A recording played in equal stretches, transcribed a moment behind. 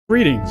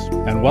Greetings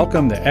and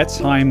welcome to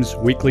Etz Chaim's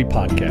weekly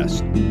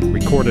podcast,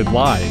 recorded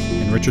live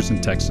in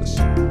Richardson, Texas.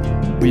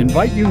 We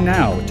invite you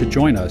now to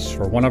join us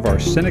for one of our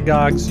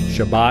synagogue's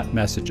Shabbat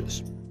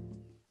messages.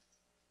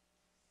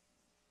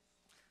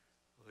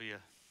 Hallelujah.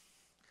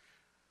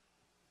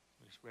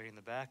 Just ready in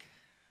the back?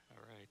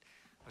 All right.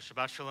 Well,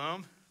 Shabbat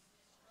Shalom.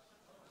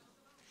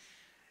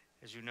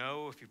 As you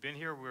know, if you've been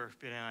here, we've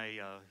been in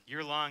a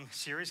year-long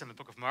series on the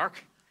book of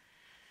Mark.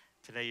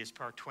 Today is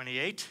part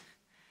 28.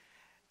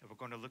 And we're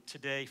going to look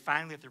today,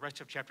 finally, at the rest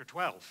of chapter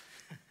 12.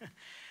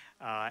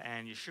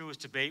 And Yeshua's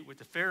debate with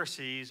the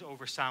Pharisees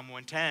over Psalm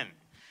 110,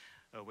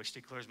 which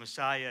declares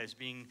Messiah as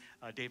being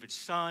David's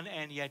son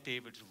and yet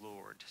David's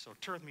Lord. So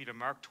turn with me to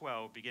Mark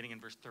 12, beginning in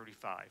verse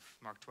 35.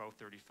 Mark 12,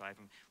 35,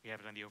 and we have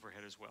it on the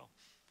overhead as well.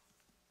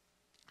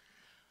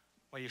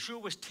 While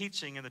Yeshua was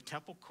teaching in the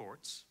temple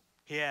courts,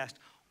 he asked,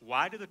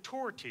 "Why do the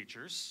Torah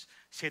teachers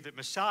say that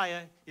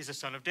Messiah is the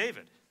son of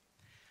David?"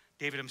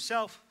 David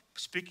himself,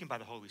 speaking by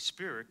the Holy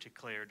Spirit,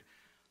 declared,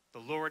 "The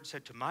Lord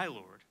said to my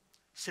Lord,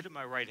 sit at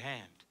my right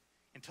hand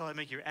until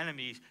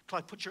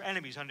I put your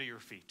enemies under your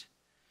feet."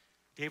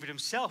 David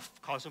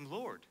himself calls him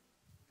Lord.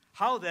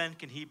 How then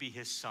can he be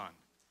his son?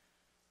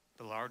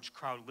 The large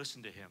crowd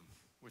listened to him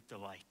with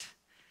delight.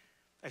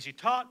 As he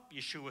taught,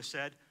 Yeshua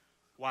said,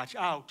 "Watch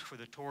out for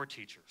the Torah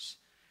teachers.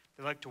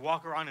 They like to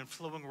walk around in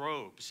flowing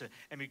robes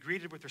and be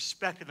greeted with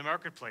respect in the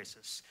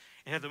marketplaces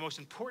and have the most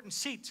important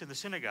seats in the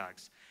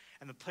synagogues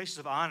and the places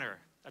of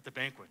honor at the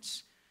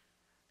banquets.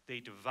 They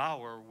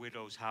devour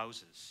widows'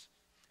 houses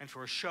and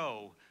for a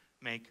show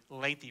make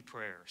lengthy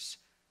prayers.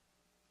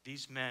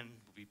 These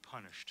men will be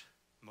punished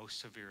most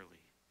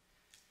severely."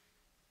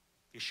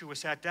 Yeshua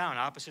sat down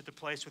opposite the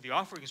place where the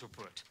offerings were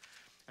put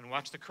and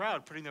watched the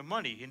crowd putting their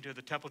money into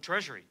the temple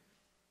treasury.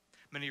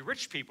 Many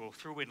rich people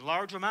threw in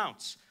large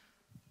amounts,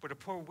 but a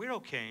poor widow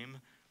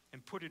came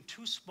and put in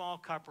 2 small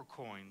copper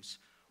coins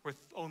worth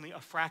only a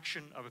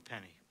fraction of a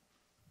penny.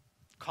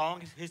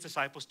 Calling his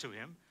disciples to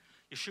him,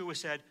 Yeshua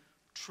said,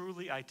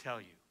 "Truly I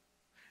tell you,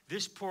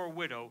 this poor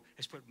widow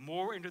has put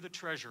more into the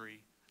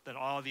treasury than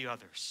all the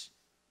others.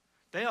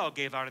 They all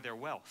gave out of their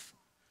wealth,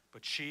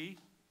 but she,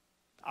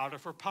 out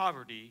of her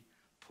poverty,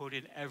 put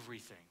in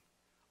everything,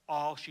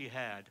 all she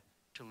had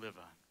to live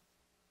on."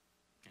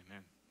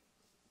 Amen.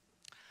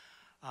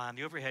 On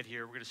the overhead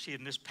here, we're going to see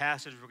in this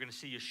passage, we're going to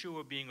see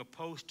Yeshua being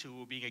opposed to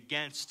or being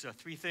against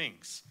 3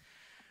 things.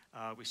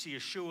 We see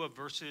Yeshua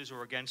versus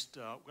or against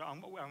what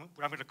I'm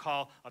going to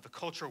call the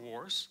culture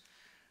wars.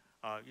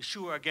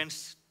 Yeshua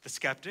against the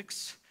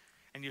skeptics,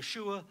 and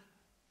Yeshua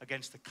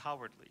against the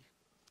cowardly.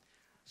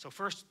 So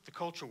first, the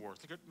culture wars.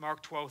 Look at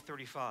Mark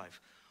 12:35.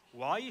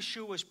 While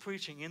Yeshua is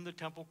preaching in the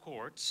temple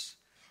courts,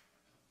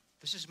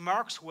 this is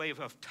Mark's way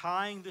of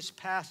tying this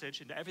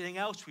passage into everything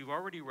else we've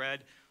already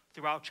read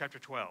throughout chapter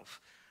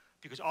 12.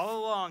 Because all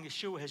along,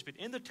 Yeshua has been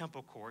in the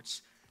temple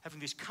courts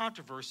having these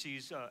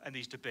controversies and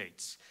these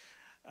debates.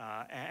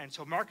 And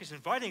so Mark is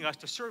inviting us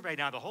to survey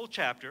now the whole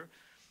chapter.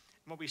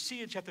 And what we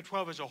see in chapter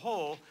 12 as a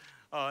whole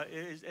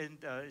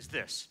is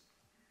this.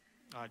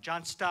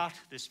 John Stott,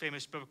 this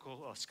famous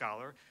biblical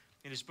scholar,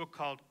 in his book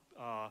called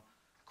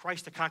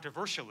Christ the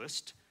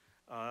Controversialist,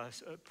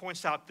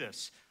 points out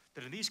this,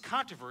 that in these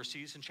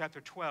controversies in chapter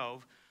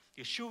 12,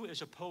 Yeshua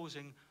is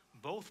opposing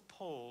both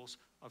poles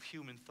of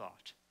human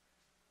thought.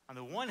 On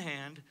the one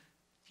hand,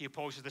 he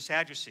opposes the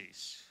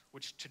Sadducees,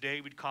 which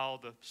today we'd call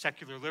the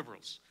secular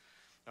liberals,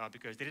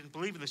 because they didn't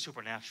believe in the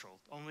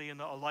supernatural, only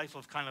in a life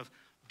of kind of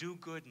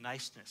do-good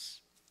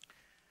niceness.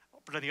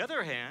 But on the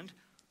other hand,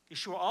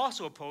 Yeshua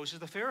also opposes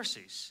the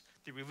Pharisees,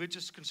 the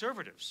religious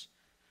conservatives.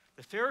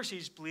 The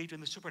Pharisees believed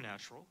in the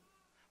supernatural,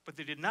 but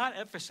they did not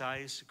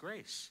emphasize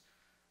grace.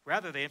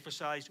 Rather, they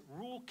emphasized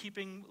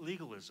rule-keeping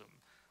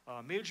legalism,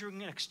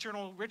 majoring in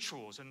external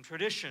rituals and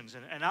traditions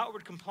and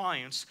outward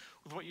compliance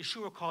with what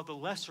Yeshua called the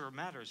lesser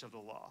matters of the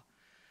law.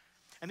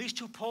 And these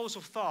 2 poles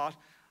of thought,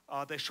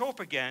 they show up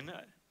again,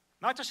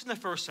 not just in the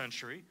first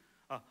century,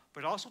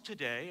 but also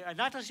today, and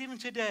not just even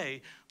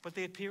today, but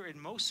they appear in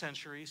most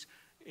centuries,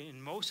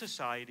 in most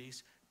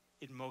societies,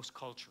 in most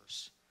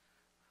cultures.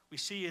 We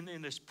see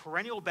in this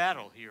perennial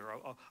battle here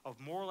of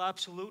moral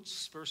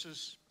absolutes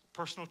versus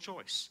personal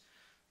choice,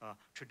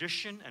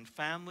 tradition and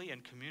family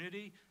and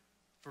community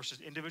versus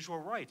individual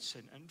rights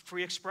and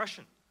free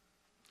expression,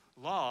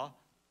 law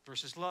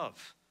versus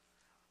love.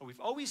 We've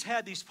always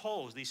had these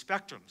poles, these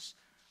spectrums,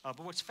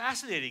 but what's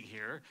fascinating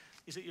here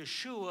is that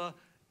Yeshua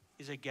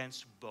is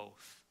against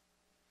both.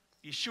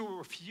 Yeshua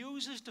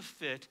refuses to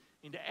fit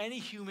into any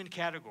human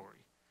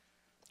category.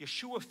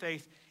 Yeshua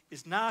faith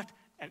is not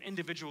an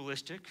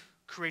individualistic,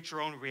 create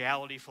your own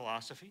reality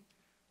philosophy,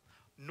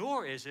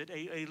 nor is it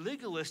a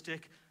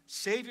legalistic,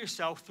 save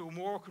yourself through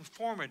moral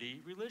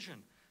conformity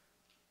religion.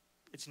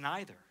 It's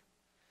neither.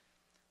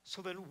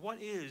 So then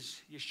what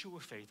is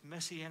Yeshua faith,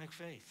 messianic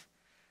faith?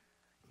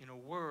 In a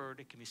word,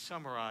 it can be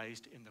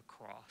summarized in the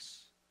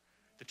cross,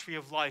 the tree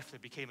of life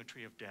that became a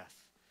tree of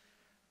death.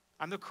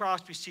 On the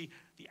cross, we see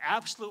the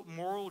absolute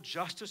moral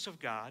justice of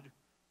God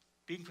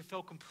being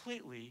fulfilled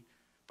completely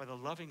by the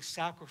loving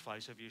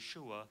sacrifice of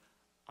Yeshua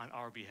on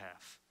our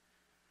behalf.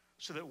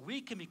 so that we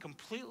can be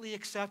completely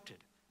accepted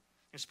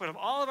in spite of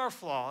all of our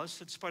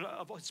flaws, in spite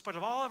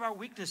of all of our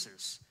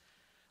weaknesses.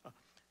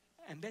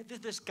 And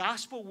this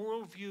gospel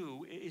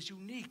worldview is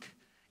unique.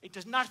 It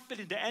does not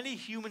fit into any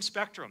human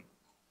spectrum.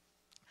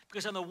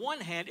 Because on the one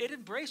hand, it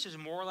embraces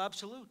moral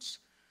absolutes.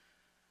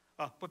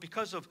 But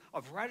because of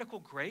radical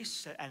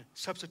grace and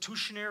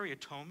substitutionary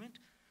atonement,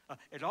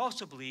 it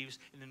also believes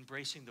in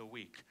embracing the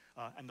weak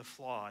and the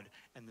flawed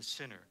and the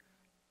sinner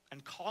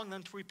and calling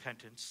them to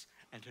repentance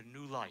and to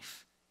new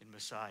life in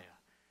Messiah.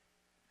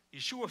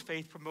 Yeshua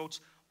faith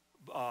promotes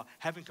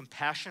having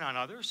compassion on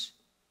others,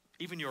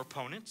 even your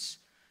opponents.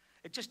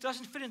 It just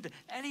doesn't fit into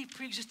any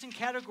pre-existing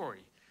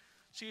category.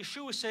 So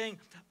Yeshua is saying,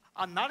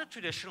 I'm not a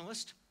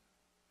traditionalist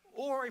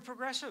or a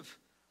progressive.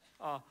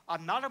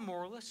 I'm not a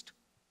moralist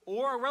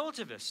or a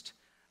relativist.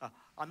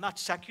 I'm not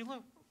secular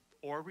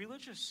or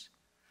religious.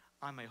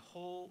 I'm a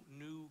whole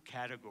new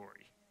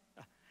category.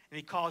 And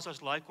he calls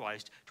us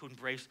likewise to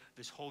embrace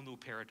this whole new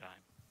paradigm.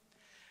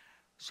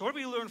 So what do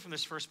we learn from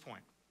this first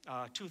point?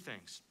 Two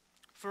things.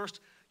 First,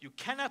 you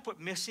cannot put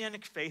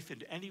Messianic faith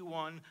into any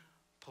one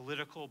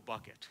political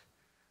bucket.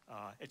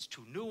 It's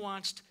too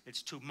nuanced,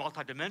 it's too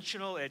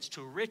multidimensional, it's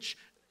too rich.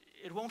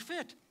 It won't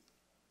fit.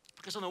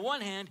 Because on the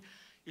one hand,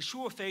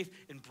 Yeshua faith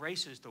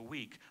embraces the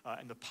weak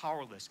and the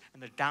powerless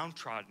and the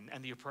downtrodden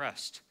and the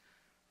oppressed.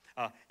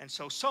 And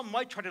so some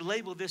might try to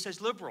label this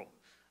as liberal.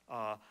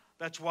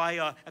 That's why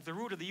at the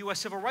root of the U.S.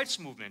 Civil Rights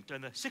Movement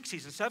in the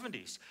 60s and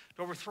 70s,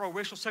 to overthrow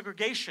racial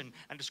segregation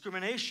and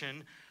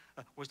discrimination,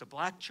 was the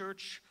black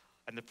church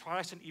and the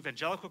Protestant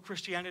evangelical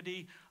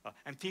Christianity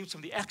and themes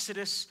from the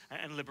Exodus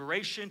and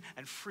liberation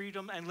and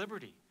freedom and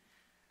liberty.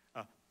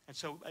 And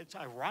so it's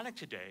ironic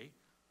today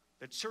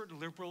that certain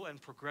liberal and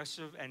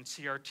progressive and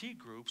CRT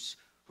groups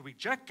who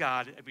reject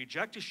God and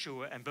reject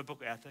Yeshua and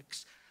biblical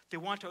ethics, they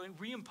want to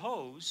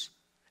reimpose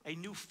a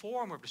new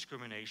form of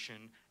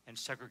discrimination and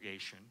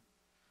segregation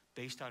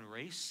based on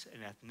race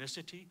and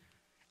ethnicity,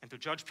 and to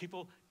judge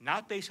people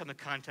not based on the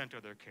content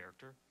of their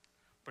character,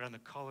 but on the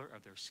color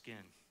of their skin.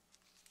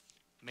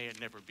 May it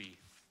never be.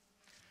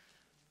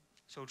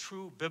 So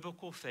true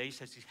biblical faith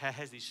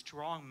has these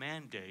strong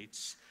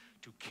mandates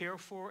to care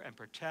for and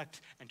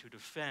protect and to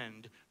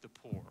defend the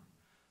poor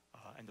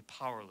and the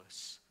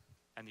powerless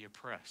and the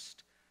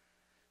oppressed.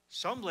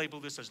 Some label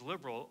this as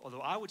liberal, although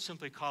I would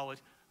simply call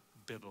it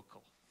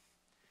biblical.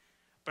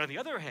 But on the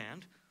other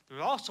hand, there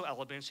are also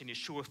elements in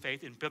Yeshua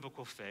faith, in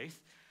biblical faith,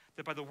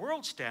 that by the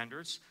world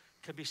standards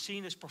can be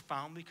seen as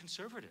profoundly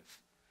conservative.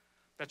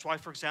 That's why,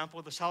 for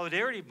example, the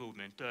Solidarity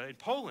movement in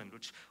Poland,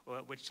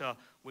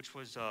 which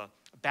was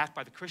backed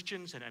by the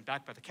Christians and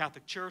backed by the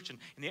Catholic Church, and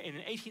in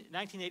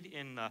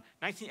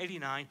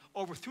 1989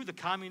 overthrew the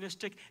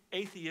communistic,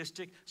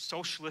 atheistic,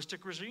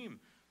 socialistic regime,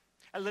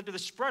 and led to the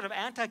spread of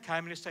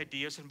anti-communist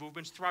ideas and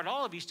movements throughout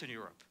all of Eastern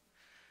Europe.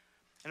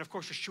 And of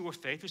course, Yeshua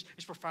faith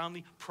is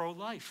profoundly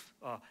pro-life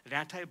and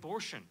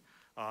anti-abortion,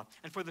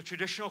 and for the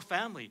traditional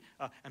family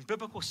and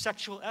biblical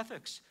sexual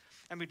ethics,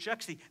 and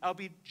rejects the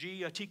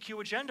LGBTQ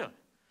agenda.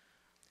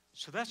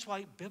 So that's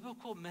why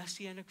biblical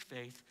messianic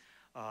faith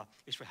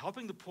is for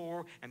helping the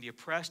poor and the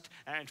oppressed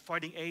and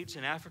fighting AIDS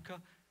in Africa.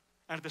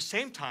 And at the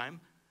same time,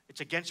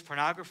 it's against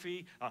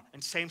pornography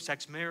and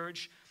same-sex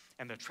marriage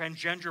and the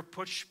transgender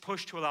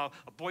push to allow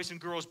boys and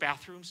girls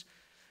bathrooms.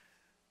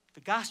 The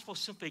gospel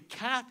simply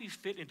cannot be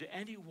fit into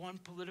any one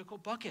political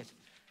bucket.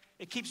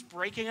 It keeps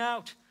breaking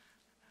out.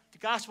 The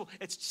gospel,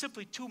 it's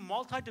simply too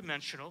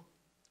multidimensional,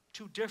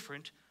 too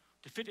different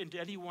to fit into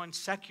any one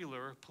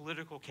secular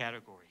political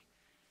category.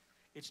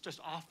 It's just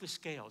off the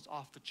scale, it's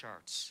off the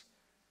charts.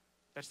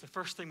 That's the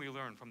first thing we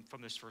learn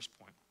from this first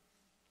point.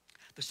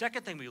 The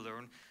second thing we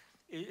learn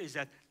is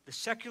that the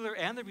secular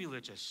and the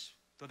religious,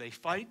 though they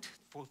fight,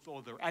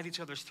 though they're at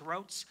each other's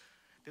throats,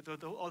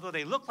 although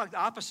they look like the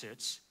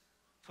opposites,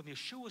 from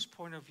Yeshua's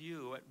point of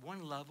view, at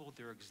one level,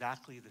 they're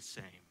exactly the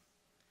same.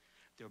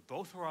 They're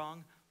both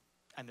wrong,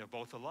 and they're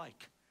both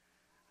alike.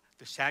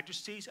 The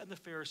Sadducees and the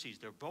Pharisees,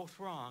 they're both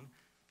wrong,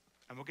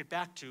 and we'll get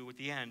back to, at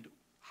the end,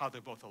 how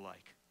they're both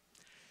alike.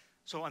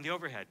 So on the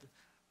overhead,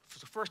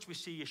 first we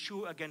see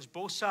Yeshua against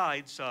both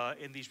sides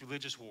in these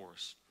religious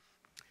wars.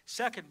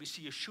 Second, we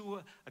see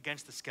Yeshua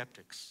against the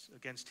skeptics,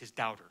 against his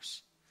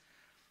doubters.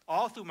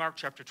 All through Mark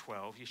chapter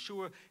 12,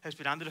 Yeshua has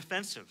been on the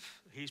defensive.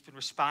 He's been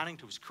responding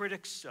to his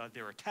critics,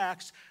 their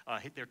attacks,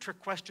 their trick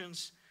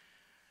questions.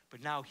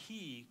 But now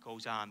he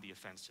goes on the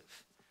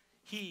offensive.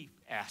 He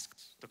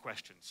asks the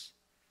questions.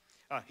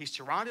 He's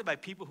surrounded by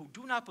people who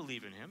do not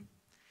believe in him.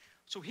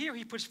 So here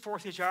he puts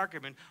forth his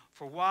argument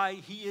for why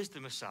he is the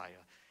Messiah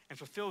and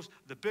fulfills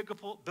the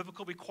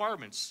biblical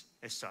requirements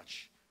as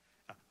such,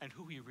 and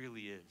who he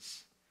really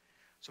is.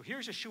 So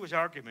here's Yeshua's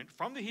argument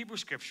from the Hebrew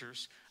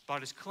Scriptures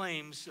about his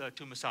claims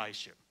to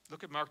messiahship.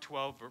 Look at Mark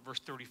 12, verse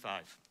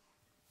 35.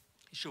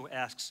 Yeshua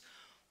asks,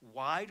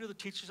 why do the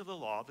teachers of the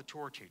law, the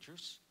Torah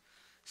teachers,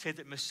 say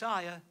that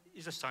Messiah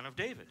is a son of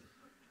David?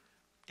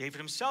 David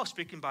himself,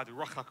 speaking by the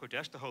Ruach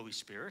HaKodesh, the Holy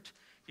Spirit,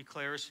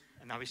 declares,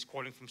 and now he's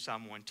quoting from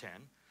Psalm 110,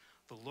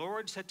 the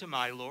Lord said to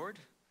my Lord,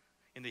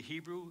 in the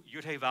Hebrew,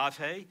 Yud He Vav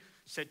He,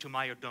 said to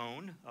my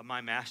Adon,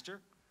 my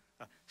master,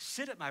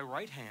 sit at my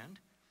right hand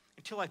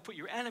until I put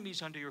your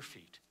enemies under your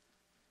feet.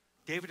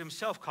 David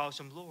himself calls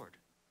him Lord.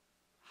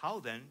 How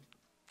then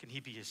can he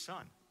be his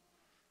son?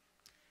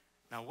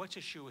 Now, what's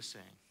Yeshua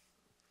saying?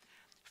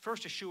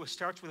 First, Yeshua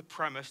starts with a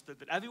premise that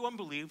everyone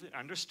believed and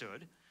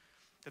understood,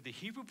 that the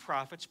Hebrew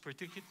prophets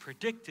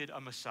predicted a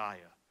Messiah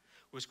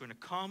who was going to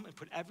come and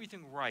put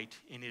everything right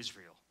in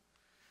Israel.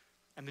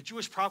 And the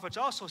Jewish prophets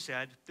also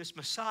said this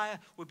Messiah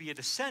would be a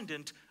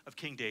descendant of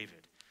King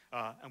David,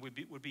 and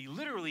would be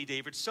literally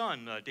David's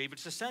son,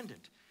 David's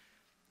descendant.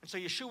 And so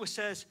Yeshua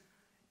says,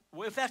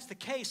 well, if that's the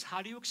case,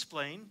 how do you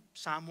explain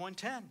Psalm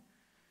 110?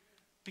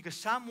 Because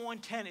Psalm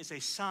 110 is a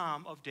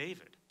psalm of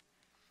David.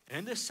 And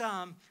in this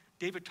psalm,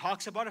 David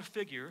talks about a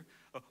figure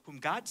whom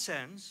God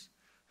sends,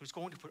 who's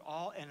going to put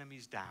all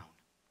enemies down,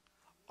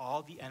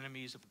 all the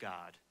enemies of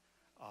God,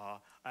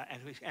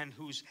 and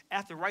who's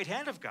at the right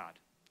hand of God,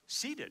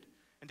 seated.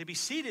 And to be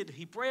seated,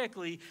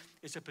 Hebraically,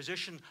 is a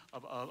position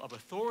of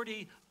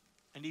authority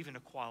and even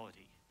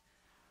equality.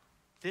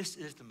 This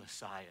is the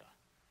Messiah.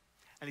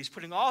 And he's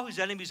putting all his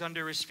enemies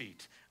under his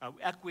feet,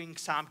 echoing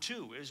Psalm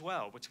 2 as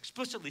well, which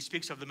explicitly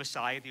speaks of the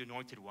Messiah, the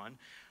Anointed One,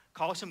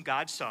 calls him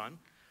God's Son,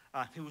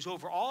 who is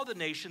over all the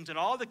nations and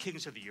all the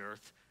kings of the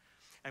earth.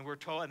 And we're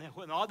told,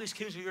 and all these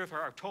kings of the earth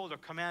are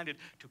commanded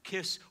to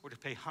kiss or to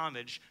pay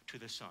homage to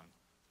the Son.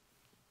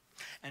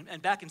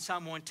 And back in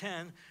Psalm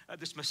 110,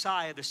 this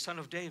Messiah, the Son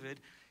of David,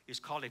 is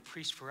called a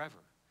priest forever,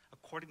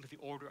 according to the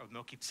order of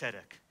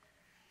Melchizedek.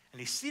 And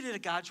he's seated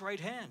at God's right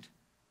hand.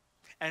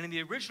 And in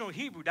the original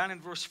Hebrew, down in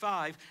verse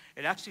 5,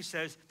 it actually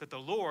says that the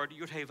Lord,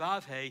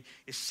 Yud-Heh-Vav-Heh,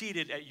 is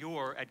seated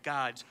at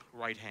God's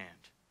right hand.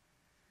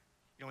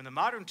 You know, in the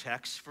modern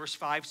text, verse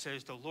 5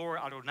 says the Lord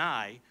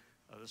Adonai,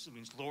 this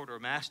means Lord or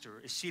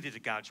Master, is seated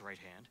at God's right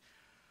hand.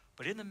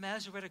 But in the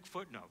Masoretic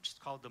footnotes,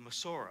 called the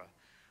Masorah,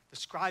 the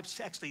scribes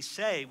actually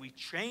say we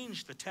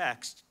changed the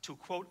text to,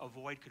 quote,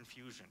 avoid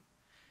confusion.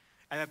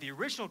 And that the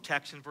original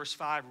text in verse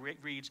 5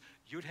 reads,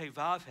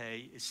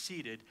 Yud-Heh-Vav-Heh is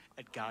seated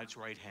at God's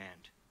right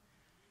hand,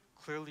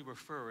 clearly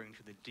referring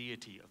to the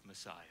deity of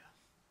Messiah.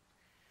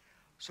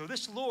 So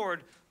this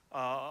Lord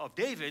of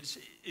David's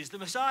is the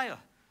Messiah.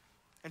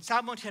 And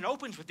Psalm 110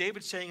 opens with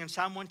David saying in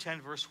Psalm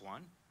 110, verse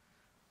 1,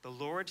 the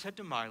Lord said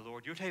to my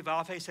Lord,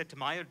 Yud-Heh-Vav-Heh said to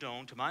my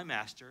Adon, to my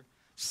master,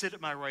 sit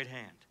at my right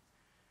hand.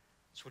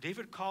 So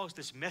David calls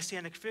this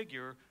messianic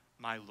figure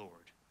my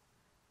Lord.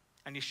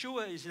 And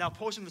Yeshua is now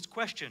posing this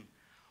question,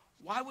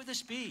 why would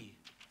this be?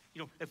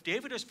 You know, if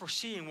David is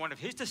foreseeing one of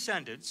his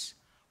descendants,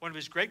 one of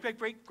his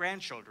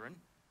great-great-great-grandchildren,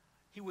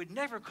 he would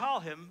never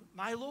call him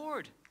my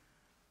Lord.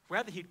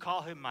 Rather, he'd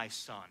call him my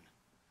son.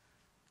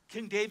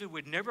 King David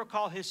would never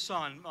call his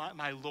son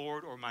my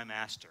Lord or my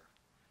master.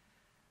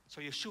 So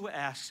Yeshua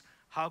asks,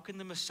 how can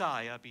the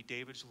Messiah be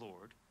David's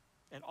Lord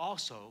and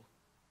also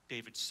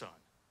David's son?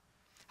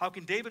 How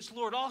can David's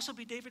Lord also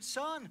be David's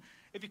son?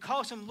 If he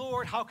calls him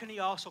Lord, how can he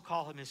also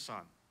call him his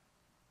son?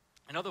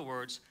 In other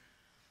words,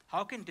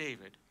 how can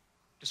David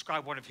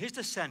describe one of his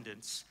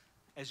descendants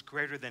as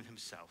greater than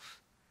himself?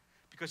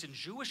 Because in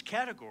Jewish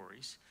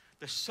categories,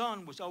 the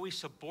son was always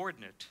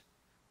subordinate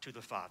to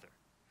the father.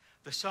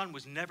 The son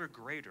was never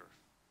greater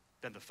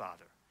than the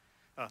father.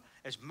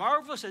 As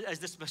marvelous as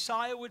this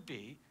Messiah would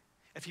be,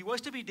 if he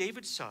was to be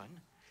David's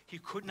son, he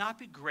could not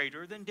be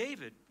greater than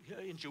David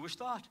in Jewish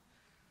thought.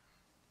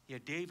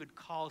 Yet David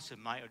calls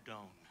him my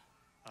Adon,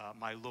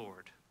 my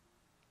Lord,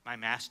 my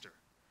master.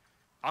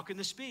 How can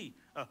this be?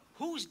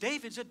 Who's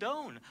David's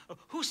Adon?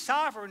 Who's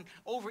sovereign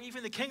over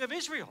even the king of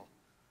Israel?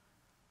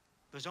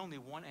 There's only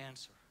one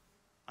answer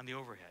on the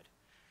overhead.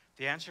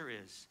 The answer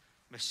is,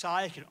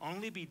 Messiah can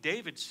only be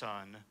David's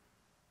son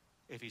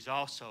if he's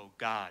also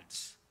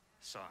God's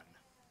son.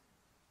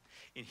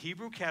 In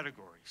Hebrew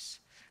categories,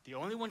 the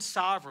only one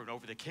sovereign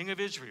over the king of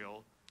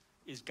Israel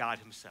is God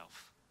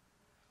himself.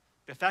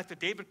 The fact that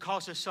David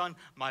calls his son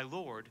my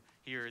Lord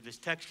here, in this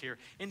text here,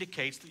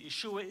 indicates that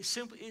Yeshua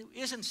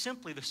isn't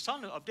simply the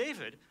son of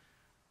David.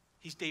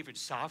 He's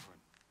David's sovereign.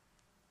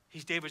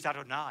 He's David's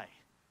Adonai.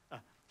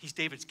 He's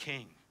David's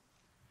king.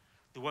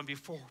 The one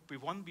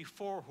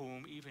before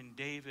whom even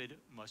David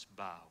must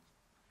bow.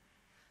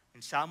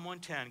 In Psalm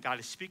 110,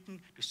 God is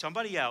speaking to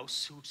somebody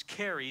else who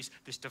carries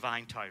this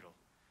divine title.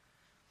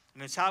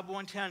 And in Psalm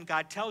 110,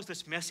 God tells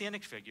this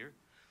messianic figure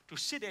to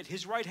sit at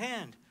his right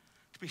hand,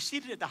 to be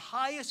seated at the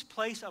highest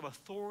place of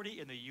authority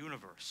in the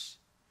universe.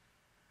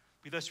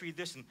 We thus read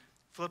this in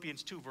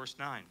Philippians 2, verse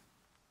 9.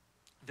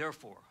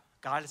 Therefore,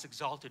 God has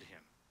exalted him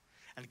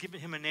and given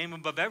him a name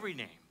above every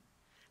name,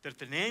 that at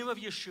the name of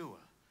Yeshua,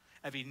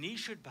 every knee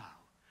should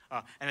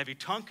bow, and every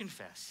tongue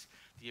confess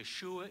that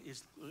Yeshua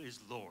is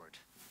Lord,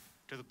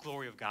 to the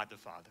glory of God the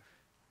Father.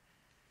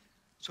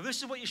 So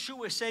this is what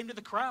Yeshua is saying to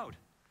the crowd.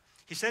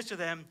 He says to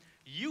them,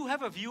 you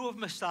have a view of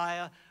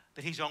Messiah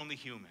that he's only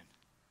human.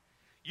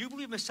 You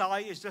believe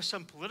Messiah is just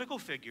some political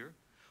figure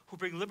who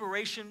bring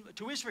liberation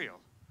to Israel.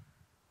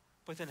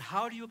 But then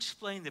how do you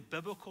explain the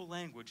biblical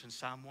language in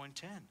Psalm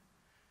 110?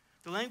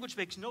 The language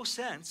makes no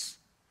sense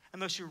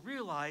unless you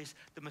realize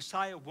the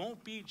Messiah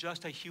won't be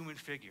just a human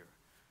figure,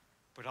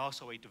 but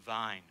also a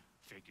divine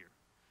figure.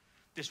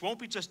 This won't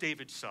be just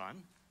David's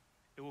son.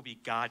 It will be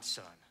God's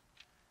son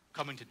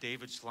coming to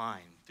David's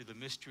line through the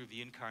mystery of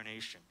the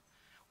incarnation.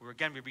 Where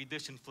again, we read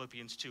this in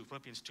Philippians 2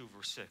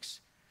 verse 6.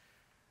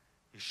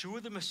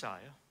 Yeshua the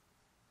Messiah,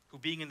 who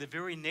being in the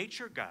very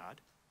nature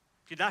God,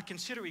 did not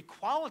consider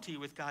equality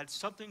with God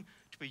something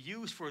to be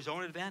used for his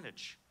own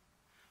advantage.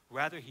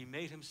 Rather, he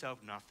made himself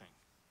nothing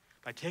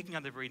by taking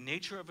on the very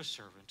nature of a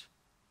servant,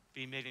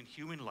 being made in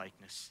human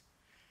likeness,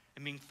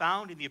 and being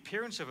found in the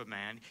appearance of a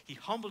man, he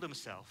humbled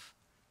himself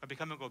by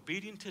becoming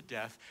obedient to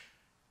death,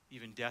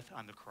 even death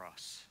on the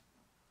cross.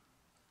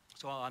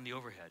 So on the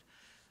overhead.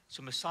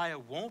 So Messiah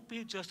won't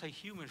be just a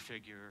human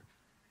figure,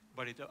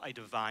 but a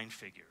divine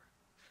figure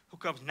who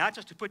comes not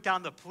just to put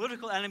down the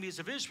political enemies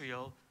of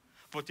Israel,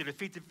 but to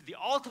defeat the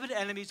ultimate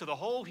enemies of the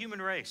whole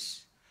human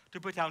race, to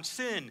put down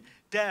sin,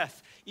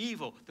 death,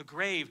 evil, the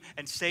grave,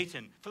 and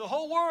Satan for the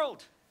whole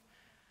world.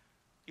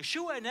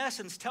 Yeshua, in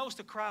essence, tells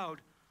the crowd,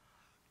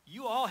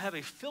 you all have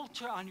a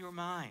filter on your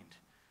mind.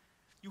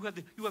 You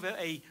have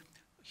a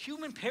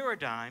human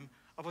paradigm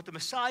of what the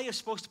Messiah is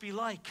supposed to be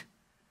like.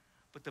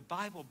 But the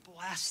Bible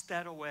blasts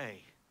that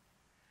away.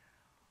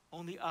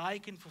 Only I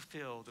can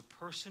fulfill the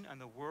person and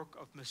the work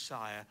of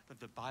Messiah that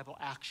the Bible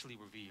actually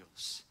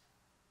reveals.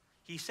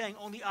 He's saying,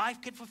 only I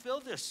can fulfill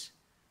this.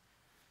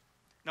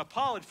 Now,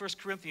 Paul in 1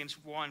 Corinthians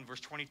 1, verse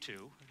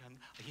 22,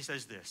 he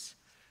says this.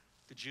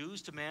 The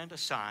Jews demand a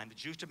sign. The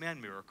Jews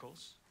demand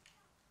miracles.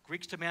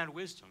 Greeks demand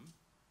wisdom.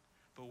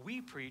 But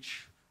we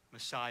preach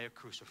Messiah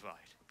crucified.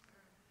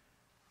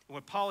 And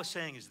what Paul is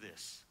saying is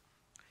this.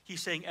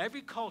 He's saying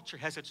every culture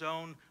has its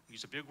own,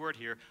 use a big word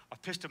here,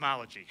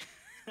 epistemology.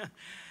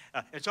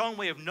 Its own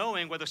way of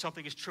knowing whether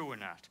something is true or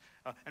not,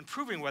 and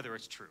proving whether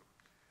it's true.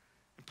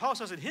 And Paul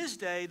says in his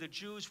day, the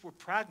Jews were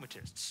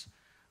pragmatists.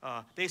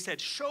 They said,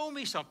 show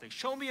me something,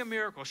 show me a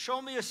miracle,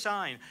 show me a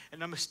sign,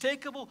 an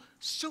unmistakable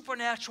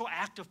supernatural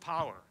act of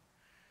power.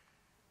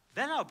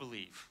 Then I'll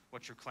believe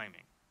what you're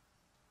claiming.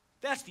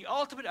 That's the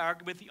ultimate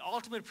argument, the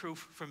ultimate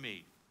proof for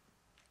me.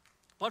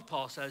 But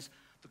Paul says,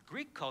 the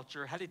Greek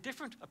culture had a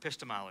different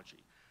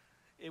epistemology.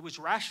 It was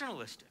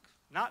rationalistic,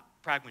 not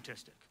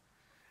pragmatistic.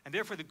 And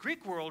therefore, the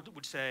Greek world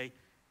would say,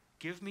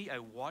 give me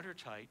a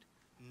watertight,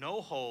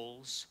 no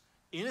holes,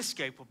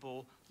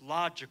 inescapable,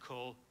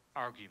 logical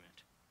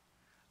argument.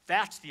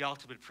 That's the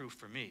ultimate proof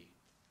for me.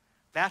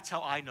 That's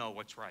how I know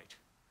what's right.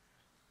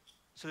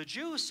 So the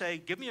Jews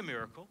say, give me a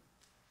miracle.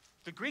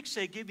 The Greeks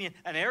say, give me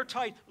an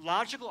airtight,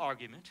 logical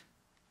argument.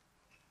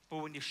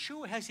 But when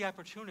Yeshua has the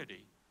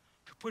opportunity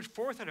to put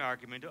forth an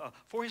argument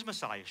for his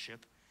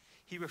messiahship,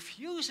 he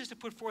refuses to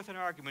put forth an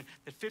argument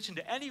that fits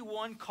into any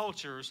one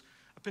culture's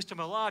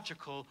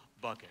epistemological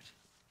bucket.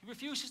 He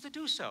refuses to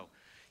do so.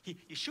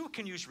 Yeshua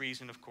can use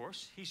reason, of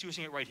course. He's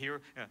using it right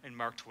here in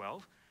Mark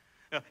 12.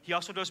 He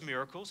also does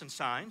miracles and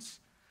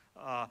signs.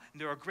 And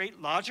there are great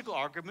logical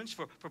arguments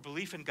for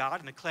belief in God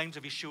and the claims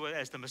of Yeshua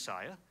as the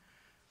Messiah.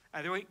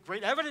 And there are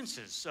great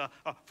evidences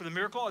for the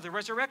miracle of the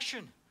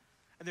resurrection.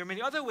 And there are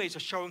many other ways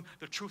of showing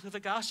the truth of the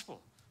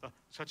gospel,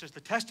 such as the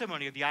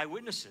testimony of the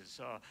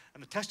eyewitnesses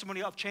and the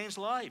testimony of changed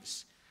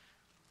lives.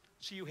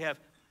 So you have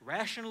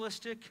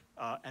rationalistic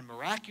and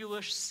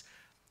miraculous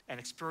and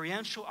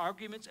experiential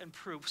arguments and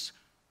proofs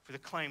for the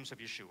claims of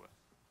Yeshua.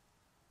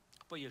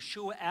 But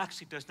Yeshua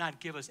actually does not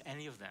give us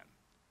any of them.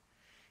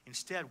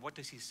 Instead, what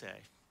does he say?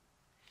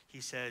 He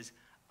says,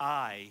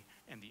 I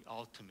am the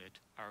ultimate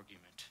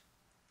argument.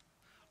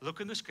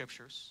 Look in the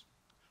scriptures.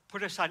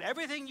 Put aside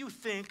everything you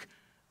think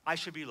I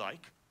should be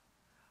like.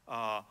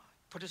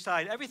 Put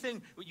aside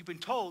everything what you've been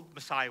told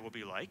Messiah will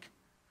be like.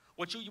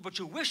 What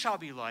you wish I'll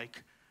be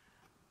like.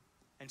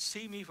 And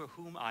see me for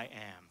whom I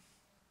am.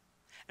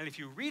 And if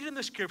you read in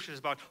the scriptures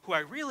about who I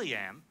really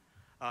am,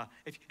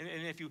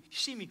 if you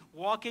see me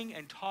walking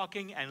and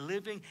talking and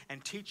living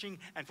and teaching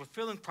and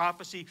fulfilling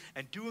prophecy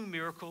and doing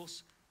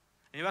miracles,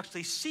 and you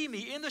actually see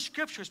me in the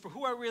scriptures for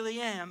who I really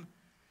am,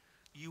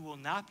 you will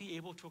not be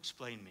able to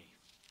explain me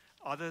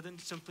other than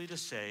simply to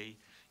say,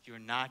 you're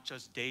not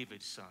just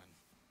David's son,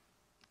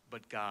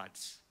 but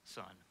God's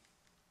son.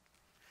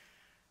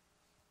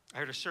 I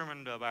heard a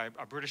sermon by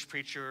a British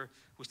preacher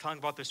who was telling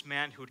about this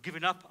man who had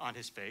given up on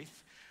his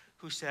faith,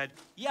 who said,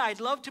 yeah, I'd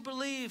love to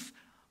believe,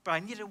 but I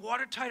need a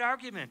watertight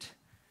argument.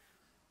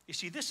 You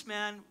see, this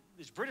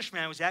British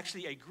man, was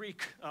actually a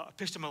Greek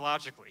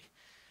epistemologically.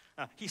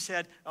 He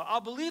said, I'll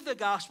believe the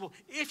gospel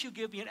if you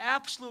give me an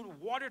absolute,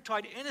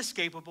 watertight,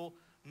 inescapable,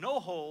 no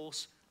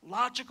holes,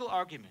 logical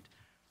argument.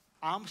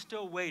 I'm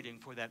still waiting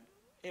for that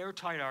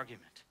airtight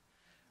argument.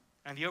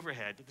 And the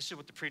overhead, this is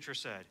what the preacher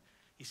said.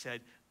 He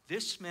said,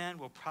 this man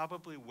will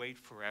probably wait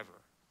forever.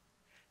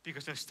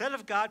 Because instead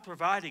of God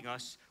providing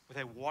us with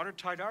a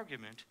watertight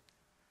argument,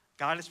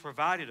 God has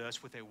provided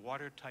us with a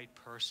watertight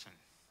person.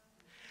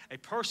 A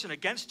person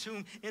against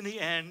whom, in the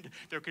end,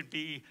 there can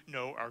be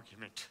no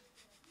argument.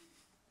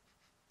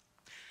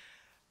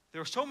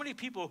 There are so many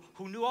people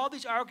who knew all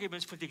these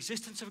arguments for the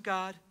existence of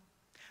God.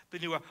 They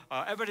knew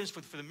evidence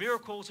for the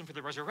miracles and for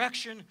the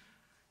resurrection.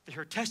 They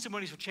heard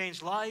testimonies of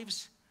changed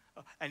lives.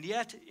 And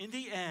yet, in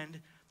the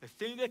end, The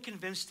thing that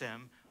convinced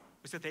them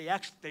was that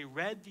they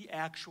read the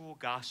actual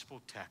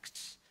gospel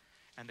texts,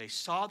 and they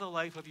saw the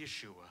life of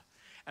Yeshua,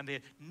 and they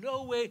had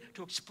no way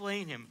to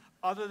explain him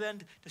other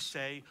than to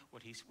say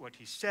what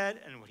he said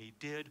and what he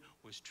did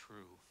was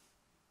true.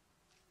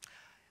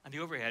 On the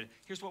overhead,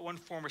 here's what one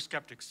former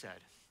skeptic said.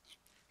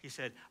 He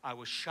said, I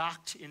was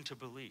shocked into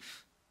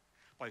belief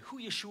by who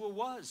Yeshua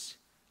was.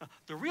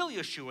 The real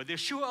Yeshua, the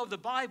Yeshua of the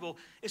Bible,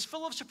 is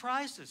full of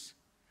surprises,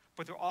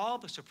 but they're all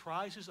the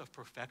surprises of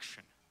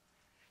perfection.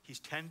 He's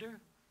tender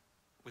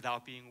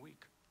without being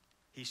weak.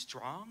 He's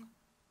strong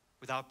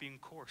without being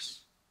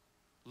coarse.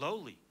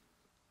 Lowly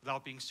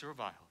without being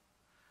servile.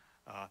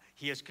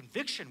 He has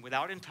conviction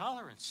without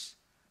intolerance.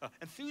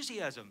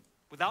 Enthusiasm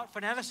without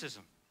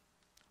fanaticism.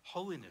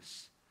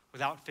 Holiness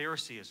without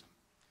Phariseeism.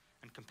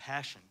 And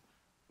compassion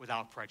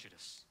without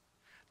prejudice.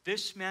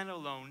 This man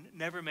alone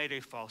never made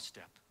a false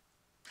step.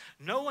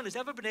 No one has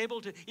ever been able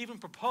to even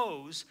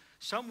propose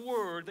some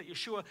word that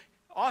Yeshua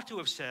ought to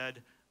have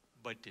said,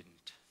 but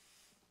didn't.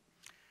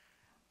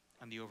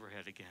 On the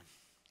overhead again,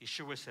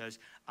 Yeshua says,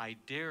 I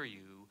dare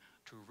you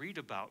to read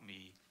about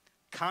me,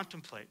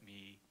 contemplate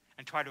me,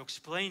 and try to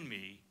explain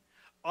me,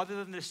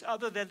 other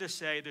than to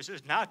say, this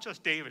is not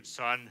just David's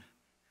son,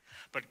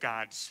 but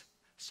God's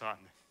son.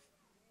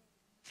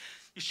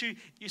 You see,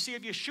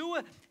 if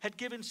Yeshua had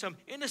given some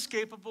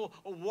inescapable,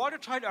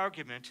 watertight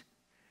argument,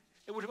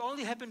 it would have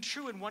only have been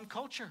true in one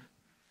culture.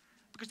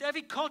 Because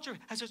every culture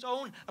has its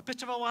own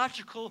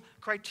epistemological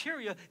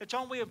criteria, its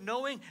own way of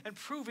knowing and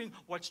proving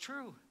what's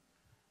true.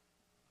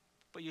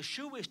 But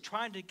Yeshua is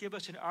trying to give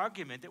us an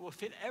argument that will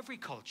fit every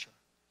culture.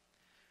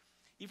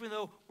 Even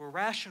though we're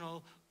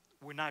rational,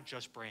 we're not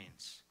just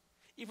brains.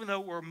 Even though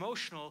we're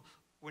emotional,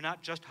 we're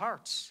not just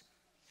hearts.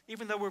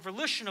 Even though we're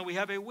volitional, we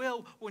have a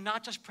will, we're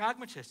not just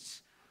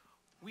pragmatists.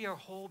 We are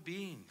whole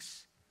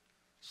beings.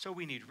 So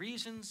we need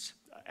reasons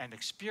and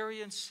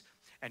experience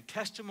and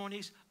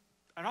testimonies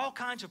and all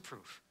kinds of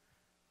proof.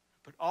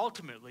 But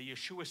ultimately,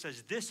 Yeshua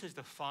says this is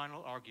the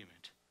final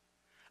argument.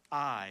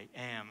 I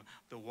am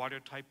the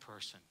watertight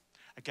person,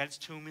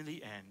 against whom in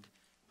the end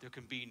there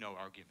can be no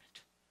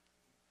argument.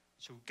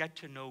 So get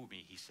to know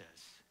me, he says,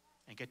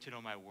 and get to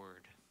know my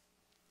word.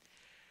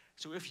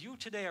 So if you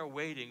today are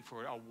waiting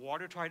for a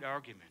watertight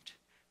argument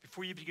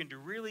before you begin to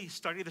really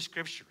study the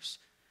scriptures,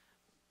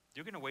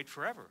 you're going to wait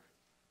forever.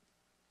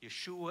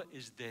 Yeshua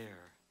is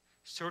there.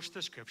 Search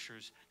the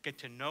scriptures, get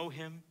to know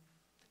him,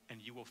 and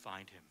you will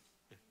find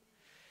him.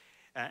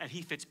 And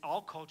he fits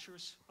all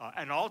cultures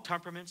and all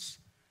temperaments,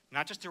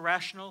 not just the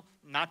rational,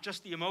 not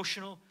just the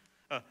emotional.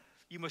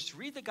 You must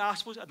read the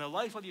Gospels and the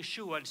life of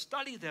Yeshua and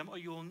study them, or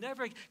you will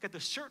never get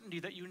the certainty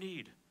that you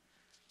need,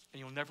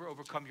 and you'll never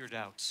overcome your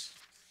doubts.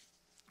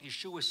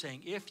 Yeshua is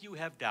saying, if you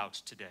have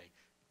doubts today,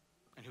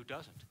 and who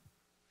doesn't?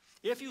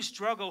 If you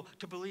struggle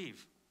to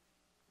believe,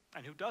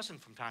 and who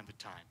doesn't from time to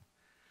time?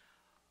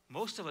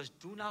 Most of us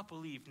do not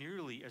believe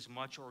nearly as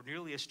much or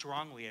nearly as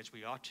strongly as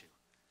we ought to.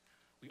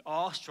 We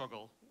all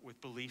struggle with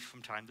belief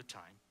from time to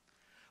time.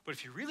 But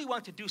if you really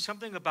want to do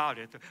something about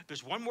it,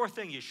 there's one more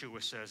thing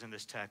Yeshua says in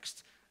this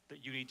text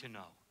that you need to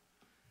know.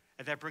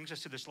 And that brings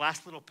us to this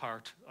last little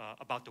part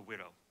about the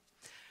widow.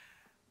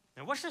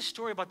 Now, what's this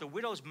story about the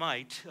widow's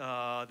mite,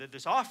 that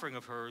this offering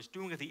of hers,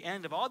 doing at the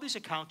end of all these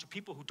accounts of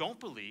people who don't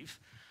believe,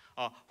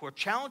 who are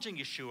challenging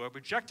Yeshua,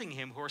 rejecting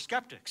him, who are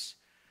skeptics?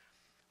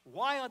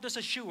 Why does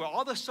Yeshua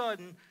all of a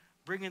sudden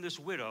bring in this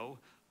widow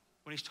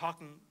when he's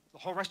talking the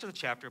whole rest of the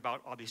chapter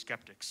about all these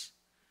skeptics?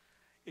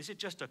 Is it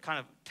just a kind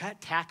of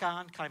tack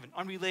on, kind of an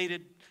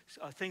unrelated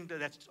thing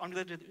that's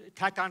unrelated,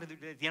 tacked on to the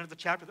end of the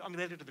chapter,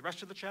 unrelated to the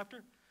rest of the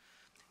chapter?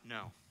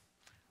 No,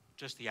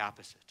 just the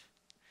opposite.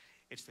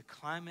 It's the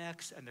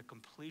climax and the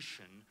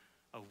completion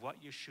of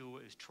what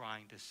Yeshua is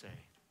trying to say.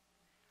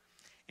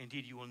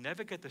 Indeed, you will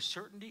never get the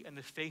certainty and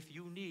the faith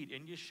you need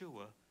in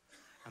Yeshua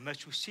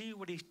unless you see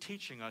what he's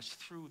teaching us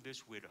through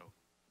this widow.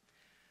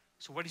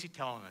 So what is he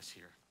telling us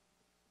here?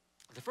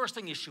 The first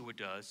thing Yeshua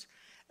does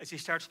is he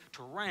starts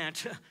to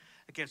rant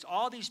against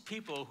all these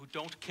people who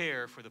don't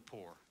care for the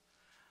poor.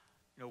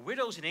 You know,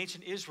 widows in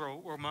ancient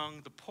Israel were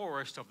among the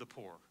poorest of the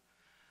poor.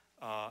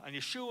 And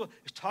Yeshua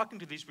is talking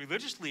to these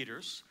religious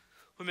leaders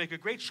who make a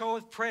great show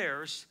of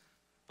prayers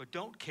but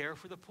don't care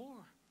for the poor.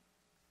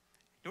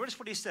 Notice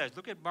what he says.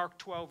 Look at Mark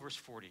 12, verse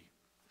 40.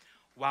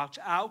 Watch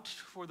out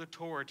for the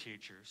Torah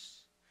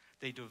teachers.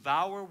 They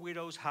devour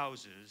widows'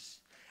 houses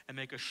and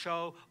make a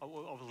show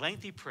of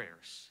lengthy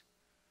prayers.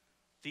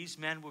 These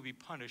men will be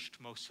punished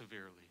most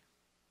severely.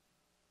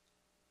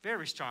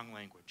 Very strong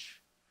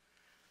language.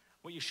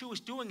 What Yeshua is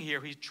doing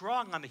here, he's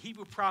drawing on the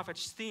Hebrew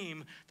prophet's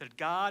theme that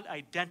God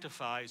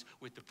identifies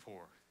with the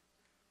poor.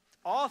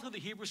 All through the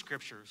Hebrew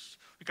scriptures,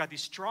 we've got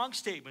these strong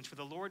statements where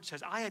the Lord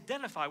says, I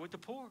identify with the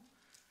poor.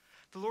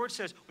 The Lord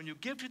says, when you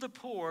give to the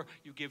poor,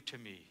 you give to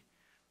me.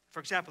 For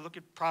example, look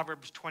at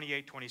Proverbs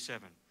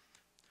 28:27.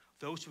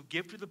 Those who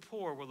give to the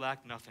poor will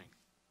lack nothing,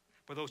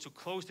 but those who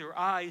close their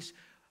eyes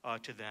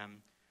to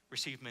them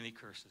receive many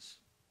curses.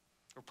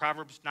 Or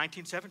Proverbs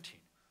 19:17.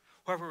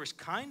 Whoever is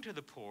kind to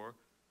the poor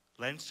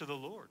lends to the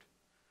Lord,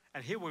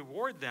 and he'll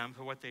reward them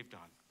for what they've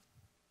done.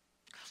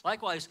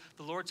 Likewise,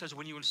 the Lord says,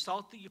 when you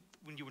insult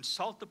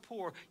the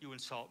poor, you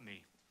insult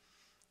me.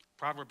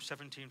 Proverbs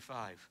 17:5.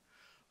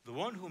 The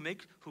one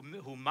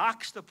who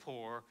mocks the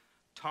poor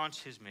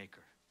taunts his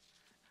maker.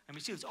 And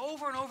we see this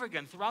over and over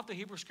again throughout the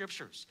Hebrew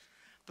Scriptures.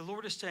 The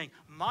Lord is saying,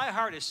 my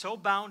heart is so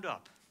bound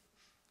up.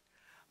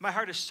 My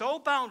heart is so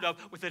bound up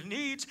with the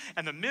needs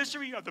and the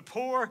misery of the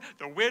poor,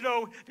 the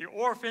widow, the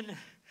orphan,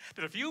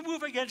 that if you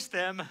move against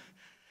them,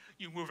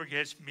 you move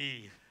against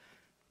me.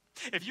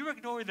 If you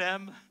ignore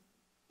them,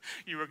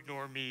 you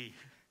ignore me.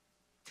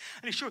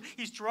 And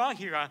he's drawing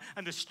here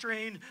on the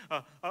strain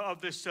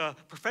of this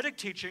prophetic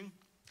teaching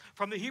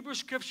from the Hebrew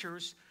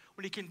Scriptures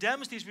when he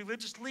condemns these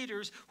religious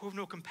leaders who have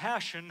no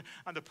compassion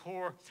on the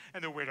poor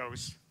and the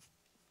widows.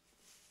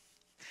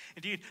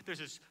 Indeed, there's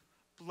this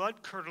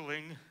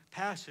blood-curdling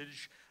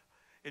passage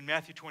in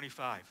Matthew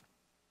 25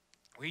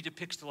 where he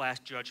depicts the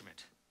last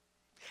judgment.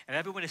 And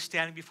everyone is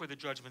standing before the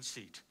judgment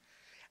seat.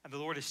 And the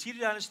Lord is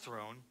seated on his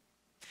throne.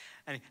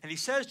 And he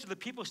says to the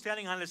people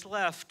standing on his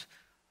left,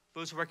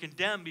 those who are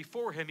condemned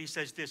before him, he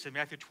says this in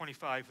Matthew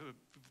 25,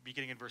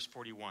 beginning in verse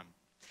 41.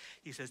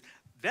 He says,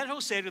 then he'll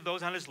say to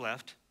those on his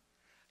left,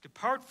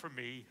 depart from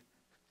me,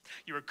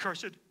 you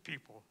accursed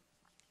people,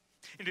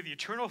 into the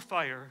eternal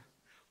fire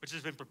which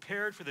has been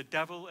prepared for the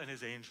devil and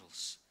his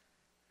angels.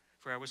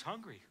 For I was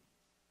hungry,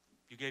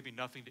 you gave me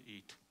nothing to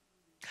eat.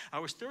 I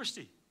was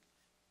thirsty,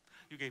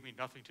 you gave me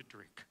nothing to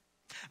drink.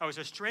 I was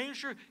a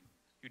stranger,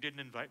 you didn't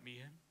invite me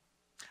in.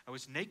 I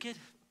was naked,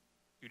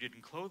 you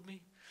didn't clothe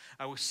me.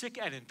 I was sick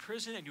and in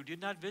prison, and you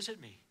did not visit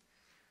me.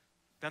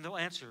 Then they'll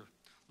answer,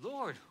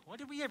 Lord, when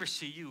did we ever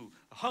see you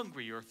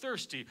hungry or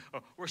thirsty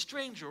or a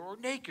stranger or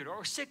naked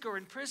or sick or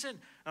in prison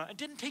and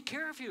didn't take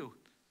care of you?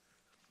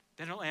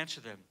 Then he'll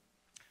answer them,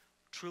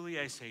 truly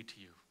I say to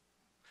you,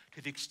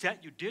 to the extent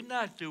you did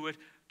not do it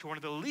to one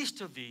of the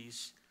least of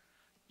these,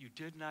 you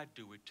did not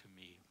do it to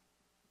me.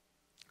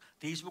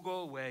 These will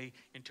go away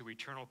into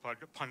eternal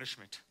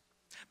punishment,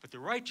 but the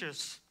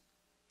righteous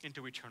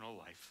into eternal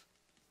life.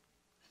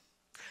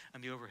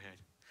 On the overhead,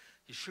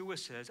 Yeshua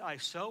says, I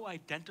so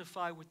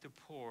identify with the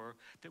poor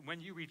that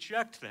when you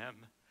reject them,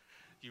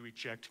 you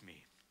reject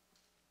me.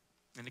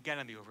 And again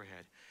on the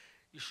overhead,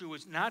 Yeshua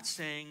is not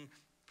saying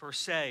per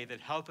se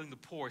that helping the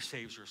poor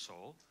saves your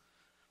soul,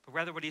 but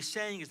rather what he's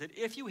saying is that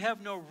if you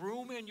have no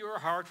room in your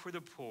heart for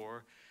the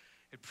poor,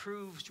 it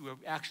proves you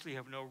actually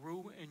have no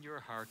room in your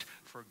heart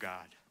for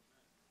God.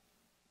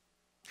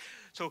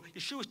 So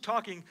Yeshua is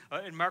talking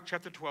in Mark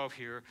chapter 12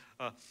 here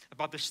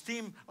about this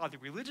theme of the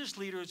religious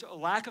leaders'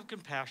 lack of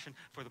compassion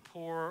for the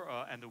poor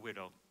and the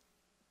widow.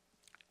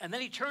 And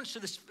then he turns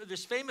to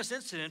this famous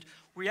incident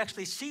where he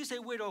actually sees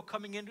a widow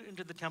coming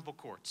into the temple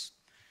courts.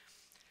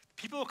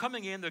 People are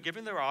coming in, they're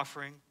giving their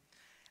offering,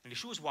 and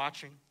Yeshua's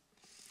watching.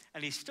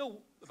 And he's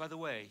still, by the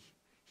way,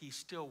 he's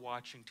still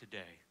watching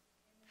today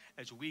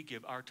as we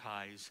give our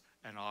tithes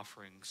and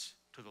offerings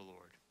to the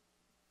Lord.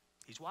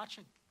 He's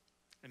watching.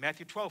 In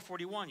Matthew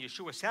 12:41,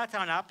 Yeshua sat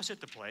down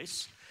opposite the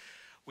place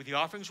where the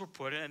offerings were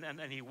put,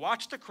 and he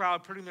watched the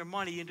crowd putting their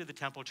money into the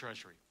temple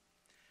treasury.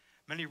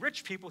 Many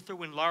rich people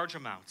threw in large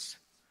amounts,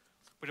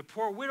 but a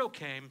poor widow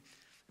came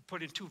and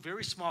put in 2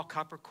 very small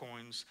copper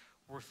coins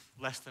worth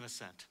less than a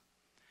cent.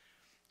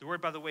 The word,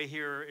 by the way,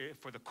 here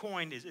for the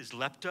coin is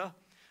lepta,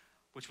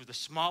 which was the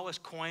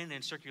smallest coin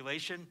in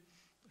circulation,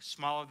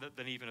 smaller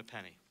than even a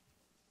penny.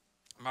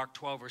 Mark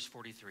 12, verse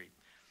 43.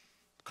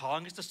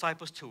 Calling his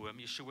disciples to him,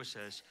 Yeshua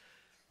says,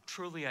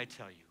 truly I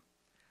tell you,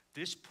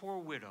 this poor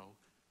widow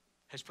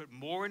has put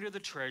more into the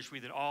treasury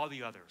than all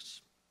the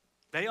others.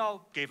 They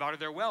all gave out of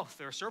their wealth,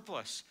 their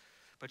surplus.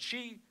 But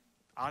she,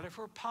 out of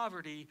her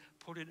poverty,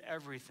 put in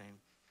everything,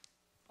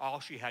 all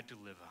she had to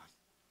live on.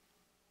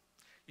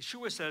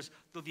 Yeshua says,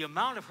 though the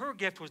amount of her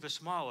gift was the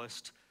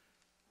smallest,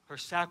 her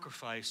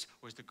sacrifice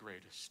was the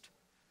greatest.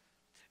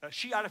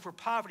 She, out of her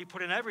poverty,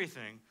 put in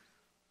everything,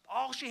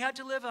 all she had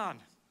to live on.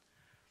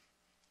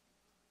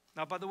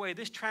 Now, by the way,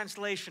 this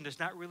translation does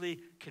not really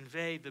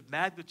convey the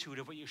magnitude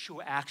of what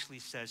Yeshua actually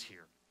says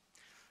here.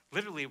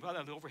 Literally,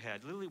 on the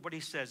overhead, literally what he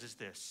says is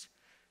this.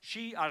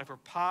 She, out of her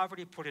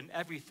poverty, put in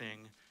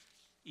everything,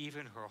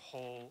 even her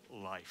whole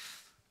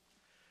life.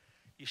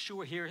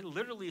 Yeshua here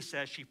literally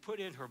says she put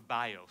in her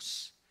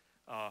bios,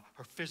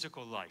 her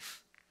physical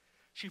life.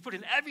 She put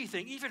in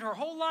everything, even her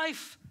whole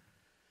life.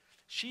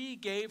 She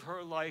gave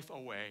her life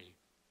away.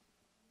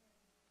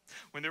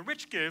 When the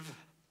rich give,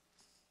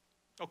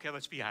 okay,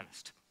 let's be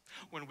honest.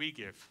 When we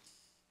give,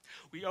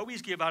 we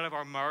always give out of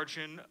our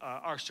margin,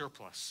 our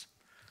surplus.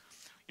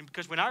 And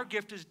because when our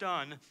gift is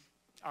done,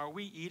 are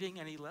we eating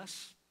any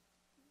less?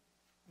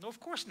 No, of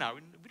course not.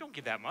 We don't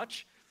give that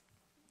much.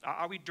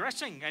 Are we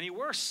dressing any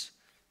worse?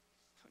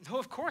 No,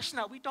 of course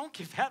not. We don't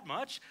give that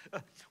much.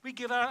 We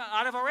give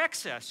out of our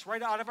excess,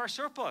 right out of our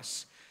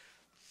surplus.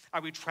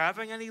 Are we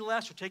traveling any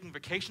less or taking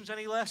vacations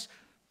any less?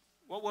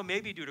 Well,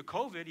 maybe due to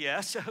COVID,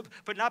 yes,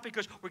 but not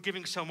because we're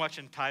giving so much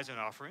in tithes and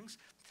offerings.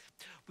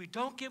 We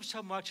don't give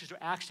so much as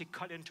to actually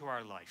cut into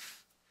our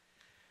life.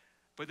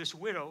 But this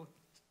widow,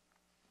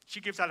 she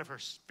gives out of her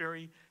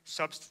very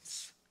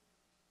substance,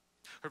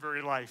 her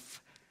very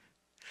life.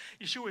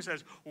 Yeshua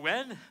says,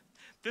 when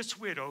this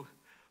widow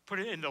put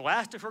it in the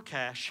last of her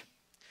cash,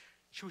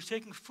 she was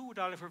taking food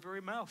out of her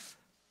very mouth.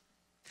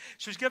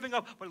 She was giving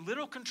up what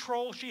little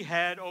control she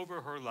had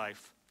over her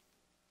life.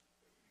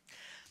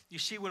 You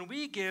see, when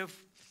we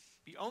give,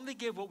 we only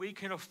give what we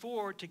can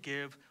afford to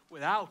give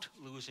without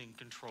losing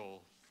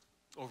control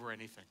over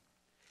anything.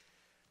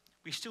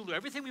 We still do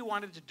everything we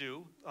wanted to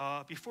do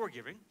before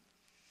giving.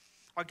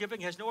 Our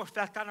giving has no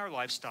effect on our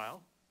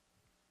lifestyle.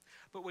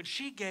 But when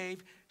she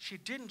gave, she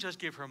didn't just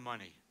give her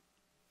money.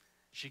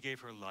 She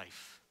gave her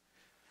life.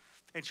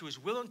 And she was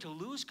willing to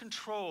lose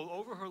control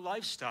over her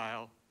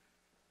lifestyle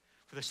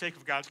for the sake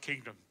of God's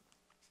kingdom.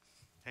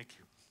 Thank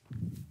you.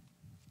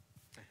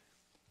 Okay.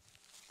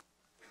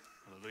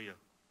 Hallelujah.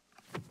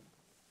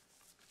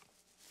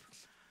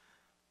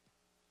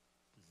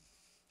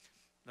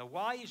 Now,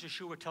 why is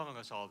Yeshua telling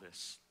us all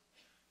this?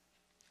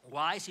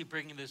 Why is he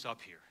bringing this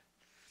up here?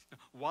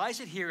 Why is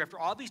it here after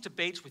all these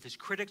debates with his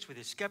critics, with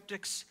his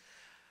skeptics?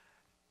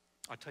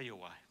 I'll tell you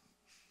why.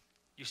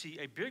 You see,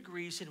 a big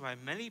reason why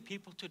many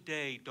people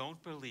today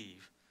don't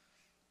believe,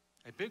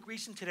 a big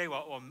reason today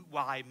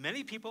why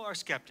many people are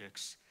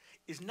skeptics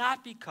is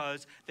not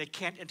because they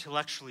can't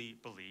intellectually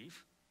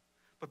believe,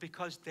 but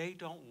because they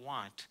don't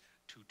want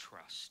to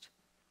trust.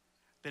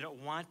 They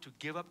don't want to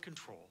give up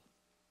control.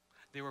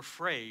 They're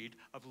afraid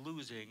of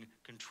losing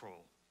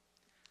control.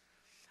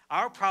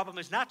 Our problem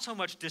is not so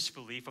much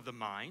disbelief of the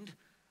mind,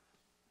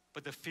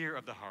 but the fear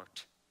of the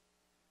heart.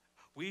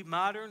 We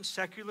modern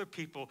secular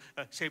people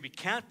say we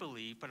can't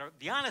believe, but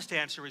the honest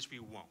answer is we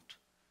won't.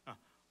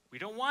 We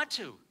don't want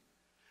to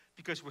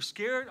because we're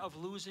scared of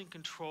losing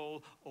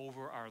control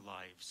over our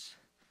lives.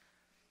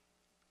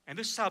 And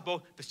this is how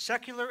both the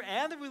secular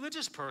and the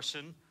religious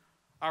person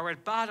are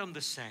at bottom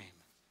the same.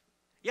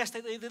 Yes,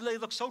 they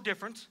look so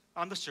different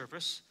on the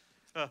surface.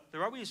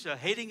 They're always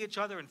hating each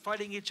other and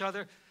fighting each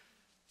other.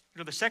 You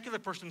know, the secular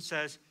person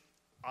says,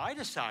 I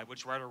decide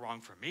what's right or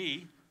wrong for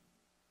me.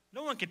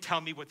 No one can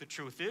tell me what the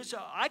truth is.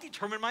 I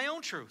determine my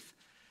own truth.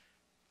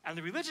 And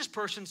the religious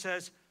person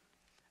says,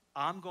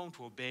 I'm going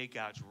to obey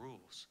God's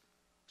rules.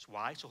 That's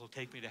why? So he'll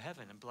take me to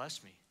heaven and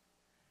bless me.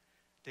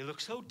 They look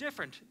so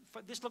different.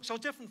 This looks so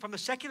different from the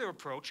secular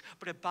approach,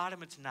 but at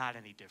bottom it's not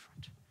any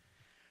different.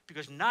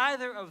 Because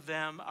neither of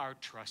them are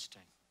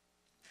trusting.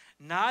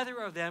 Neither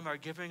of them are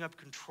giving up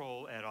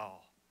control at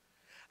all.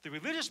 The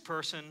religious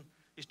person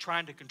is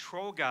trying to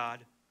control God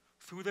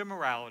through their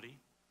morality,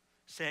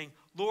 saying,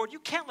 Lord, you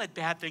can't let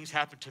bad things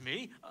happen to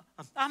me.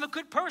 I'm a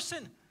good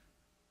person.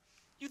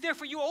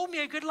 Therefore, you owe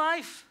me a good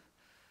life.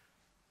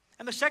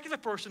 And the secular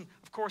person,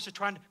 of course, is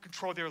trying to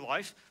control their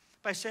life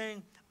by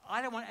saying,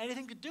 I don't want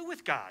anything to do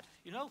with God.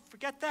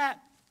 Forget that.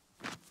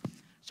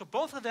 So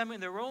both of them,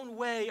 in their own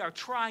way, are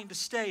trying to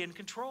stay in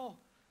control.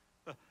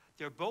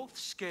 They're both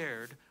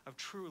scared of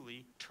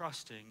truly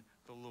trusting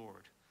the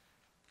Lord.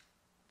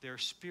 They're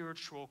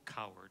spiritual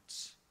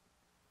cowards.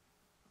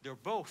 They're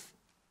both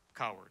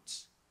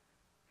cowards.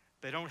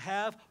 They don't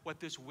have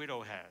what this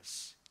widow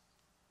has,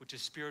 which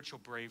is spiritual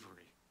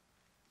bravery,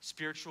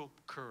 spiritual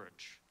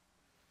courage,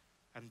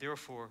 and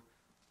therefore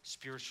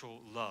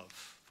spiritual love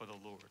for the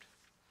Lord.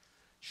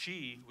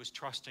 She was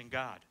trusting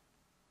God.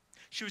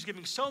 She was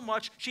giving so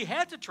much, she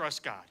had to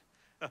trust God.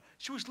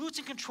 She was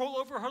losing control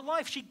over her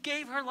life. She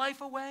gave her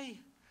life away.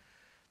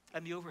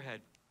 And the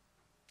overhead.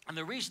 And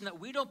the reason that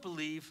we don't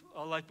believe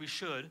like we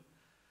should,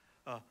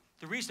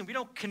 the reason we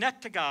don't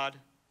connect to God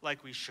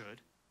like we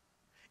should,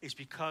 is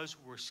because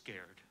we're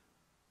scared.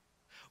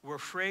 We're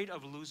afraid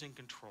of losing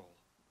control.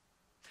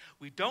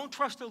 We don't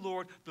trust the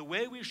Lord the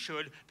way we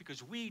should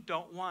because we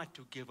don't want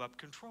to give up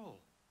control.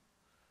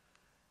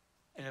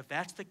 And if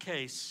that's the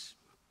case,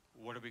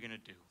 what are we going to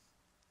do?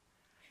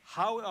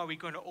 How are we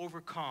going to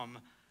overcome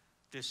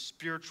this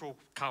spiritual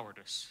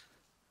cowardice?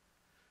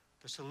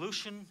 The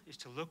solution is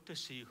to look to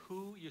see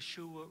who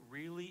Yeshua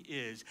really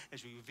is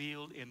as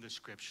revealed in the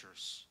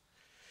Scriptures.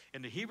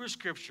 In the Hebrew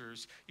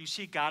Scriptures, you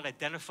see God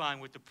identifying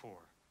with the poor.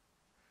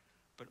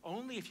 But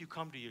only if you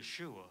come to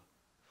Yeshua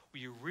will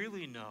you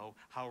really know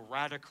how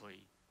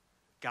radically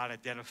God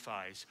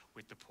identifies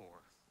with the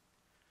poor.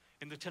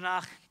 In the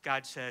Tanakh,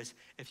 God says,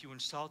 if you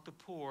insult the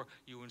poor,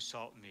 you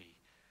insult me.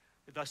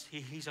 Thus,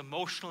 he's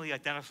emotionally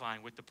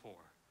identifying with the poor.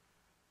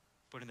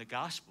 But in the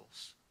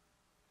Gospels,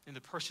 in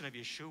the person of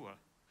Yeshua,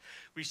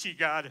 we see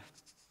God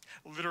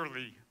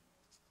literally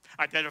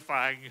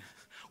identifying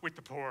with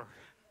the poor.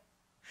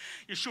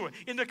 Yeshua,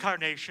 in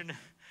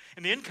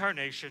the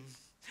incarnation,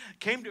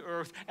 came to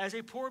earth as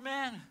a poor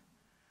man.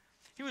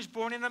 He was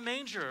born in a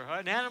manger,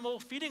 an animal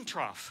feeding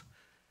trough.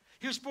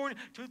 He was born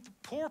to the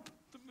poor,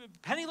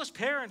 penniless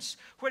parents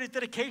who had a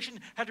dedication,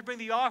 had to bring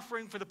the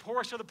offering for the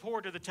poorest of the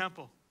poor to the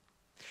temple.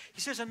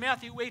 He says in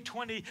Matthew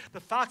 8:20, the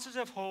foxes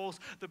have holes,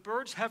 the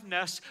birds have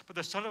nests, but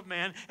the Son of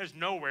Man has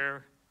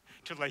nowhere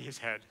to lay his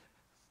head.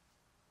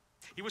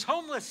 He was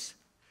homeless.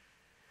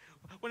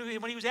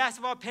 When he was asked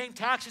about paying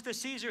taxes to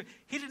Caesar,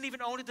 he didn't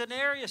even own a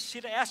denarius. He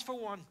had to ask for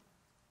one.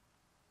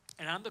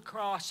 And on the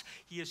cross,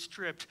 he is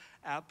stripped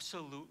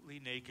absolutely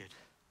naked.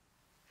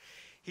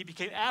 He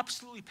became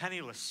absolutely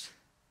penniless.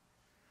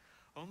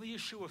 only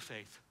Yeshua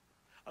faith,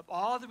 of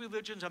all the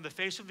religions on the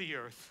face of the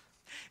earth,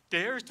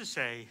 dares to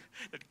say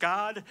that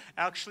God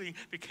actually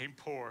became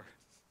poor,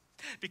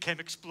 became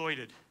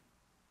exploited.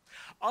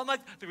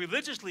 Unlike the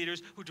religious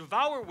leaders who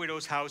devour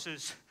widows'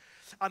 houses,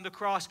 on the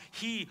cross,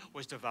 he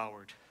was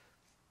devoured.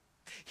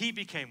 He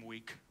became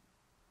weak.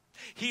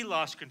 He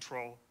lost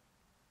control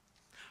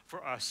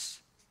for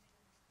us.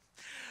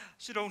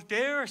 So don't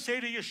dare say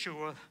to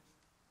Yeshua,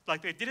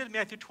 like they did in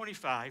Matthew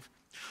 25,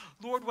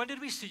 Lord, when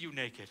did we see you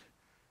naked?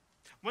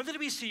 When did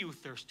we see you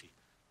thirsty?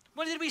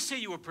 When did we see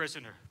you a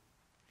prisoner?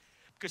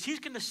 Because he's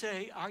going to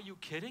say, are you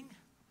kidding?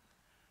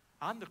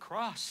 On the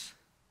cross.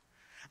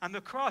 On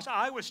the cross,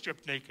 I was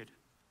stripped naked.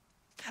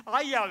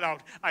 I yelled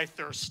out, I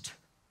thirst.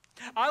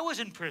 I was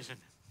in prison.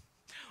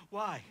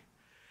 Why?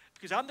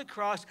 Because on the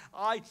cross,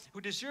 I, who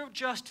deserved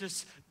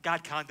justice,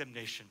 got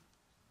condemnation,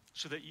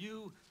 so that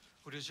you,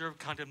 who deserve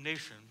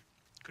condemnation,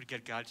 could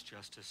get God's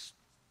justice.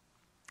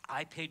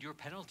 I paid your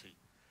penalty,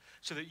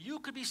 so that you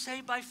could be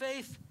saved by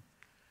faith.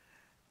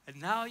 And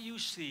now you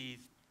see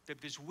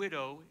that this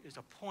widow is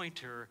a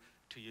pointer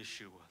to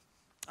Yeshua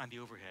on the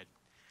overhead.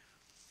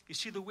 You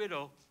see, the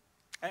widow,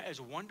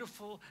 as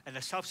wonderful and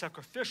as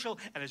self-sacrificial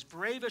and as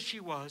brave as she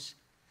was,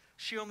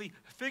 she only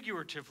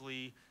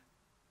figuratively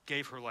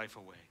gave her life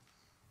away.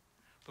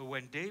 But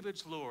when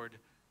David's Lord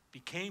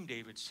became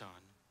David's son,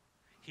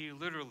 he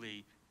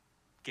literally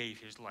gave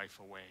his life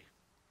away.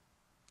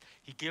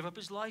 He gave up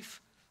his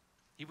life.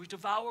 He was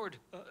devoured.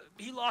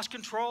 He lost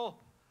control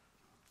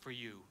for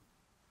you.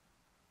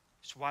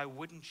 So why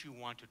wouldn't you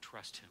want to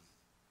trust him?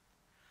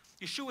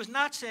 Yeshua is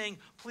not saying,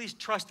 please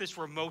trust this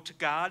remote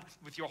God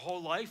with your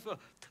whole life,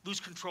 lose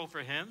control for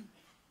him.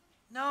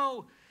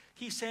 No,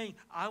 he's saying,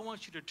 I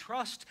want you to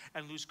trust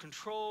and lose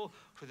control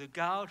for the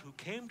God who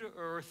came to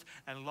earth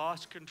and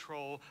lost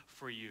control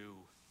for you.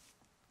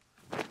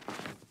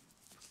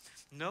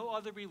 No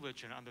other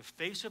religion on the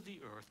face of the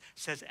earth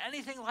says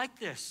anything like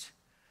this.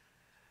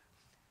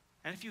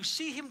 And if you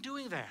see him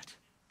doing that,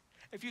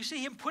 if you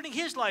see him putting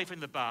his life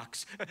in the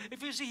box,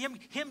 if you see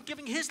him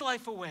giving his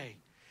life away,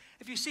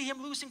 if you see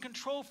him losing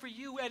control for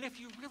you, and if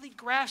you really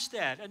grasp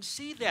that and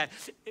see that,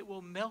 it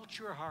will melt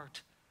your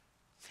heart.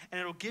 And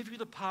it will give you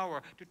the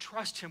power to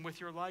trust him with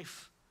your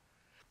life,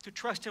 to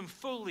trust him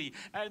fully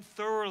and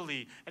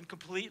thoroughly and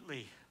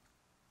completely.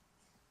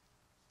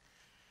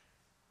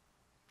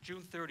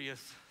 June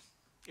 30th,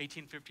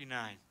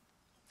 1859,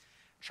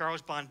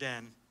 Charles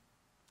Blondin,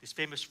 this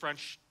famous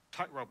French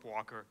tightrope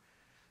walker,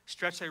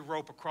 stretched a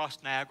rope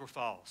across Niagara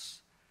Falls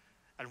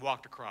and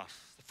walked across.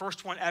 The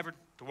first one ever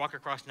to walk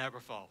across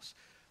Niagara Falls.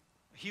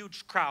 A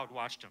huge crowd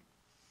watched him.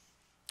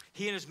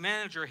 He and his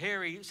manager,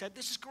 Harry, said,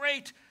 this is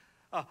great.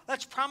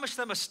 Let's promise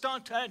them a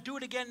stunt and do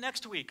it again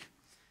next week.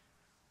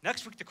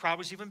 Next week, the crowd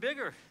was even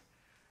bigger.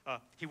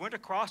 He went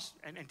across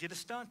and did a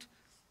stunt.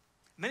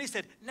 And then he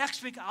said,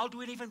 next week, I'll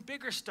do an even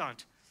bigger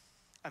stunt.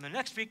 And the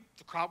next week,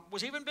 the crowd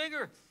was even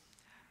bigger.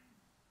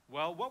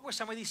 Well, what were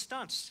some of these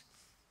stunts?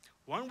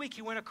 One week,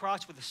 he went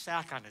across with a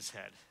sack on his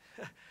head.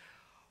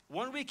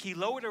 One week, he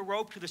lowered a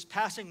rope to this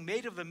passing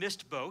Maid of the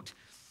Mist boat,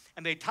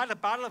 and they tied a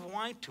bottle of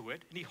wine to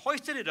it, and he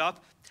hoisted it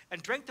up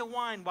and drank the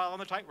wine while on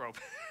the tightrope.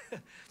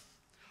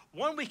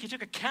 One week, he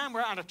took a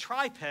camera on a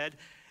tripod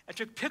and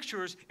took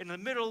pictures in the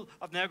middle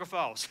of Niagara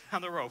Falls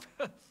on the rope.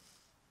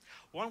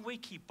 One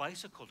week, he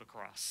bicycled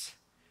across.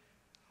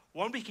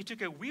 One week, he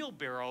took a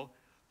wheelbarrow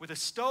with a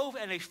stove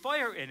and a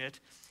fire in it.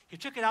 He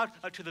took it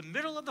out to the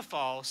middle of the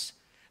falls,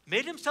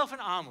 made himself an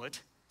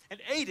omelet, and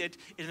ate it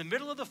in the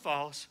middle of the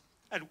falls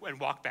and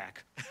walked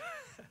back.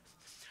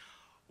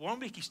 One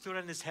week, he stood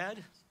on his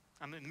head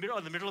in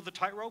the middle of the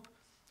tightrope.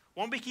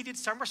 One week, he did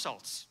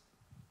somersaults.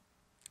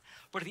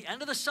 But at the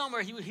end of the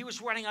summer, he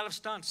was running out of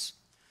stunts.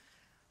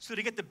 So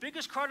to get the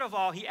biggest crowd of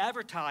all, he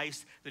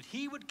advertised that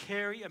he would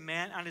carry a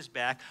man on his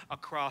back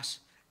across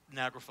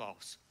Niagara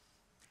Falls.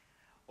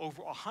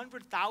 Over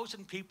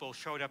 100,000 people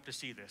showed up to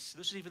see this.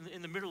 This was even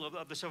in the middle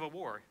of the Civil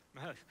War.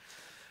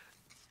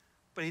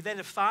 But he then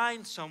had to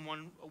find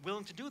someone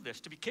willing to do this,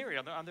 to be carried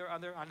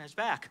on his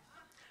back.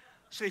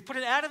 So they put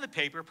an ad in the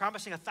paper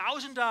promising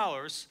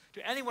 $1,000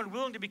 to anyone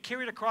willing to be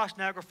carried across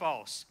Niagara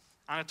Falls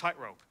on a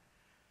tightrope.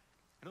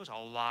 And there was a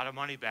lot of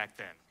money back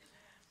then.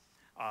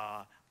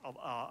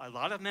 A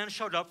lot of men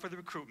showed up for the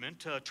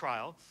recruitment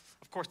trial.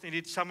 Of course, they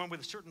needed someone with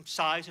a certain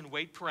size and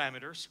weight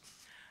parameters.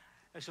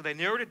 And so they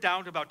narrowed it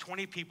down to about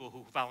 20 people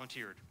who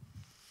volunteered.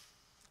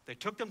 They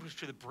took them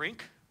to the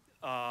brink,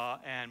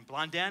 and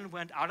Blondin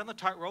went out on the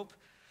tightrope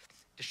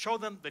to show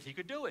them that he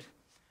could do it.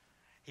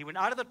 He went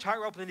out of the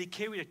tightrope, and then he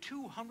carried a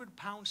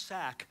 200-pound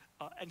sack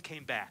and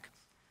came back.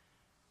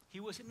 He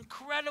was an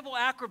incredible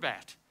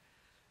acrobat.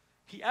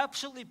 He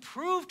absolutely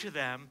proved to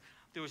them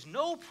there was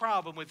no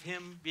problem with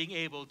him being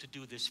able to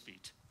do this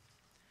feat.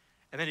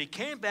 And then he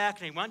came back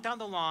and he went down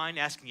the line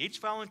asking each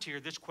volunteer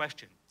this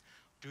question: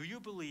 do you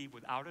believe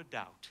without a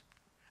doubt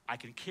I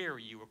can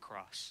carry you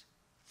across?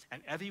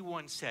 And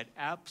everyone said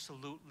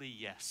absolutely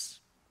yes.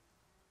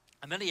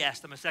 And then he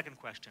asked them a second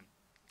question: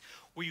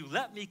 will you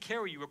let me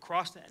carry you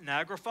across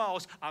Niagara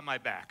Falls on my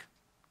back?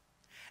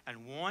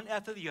 And one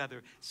after the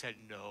other said,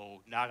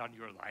 no, not on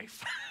your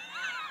life.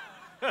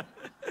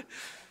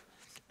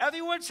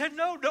 Everyone said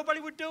no, nobody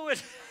would do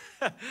it.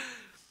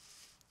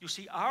 You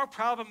see, our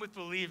problem with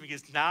believing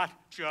is not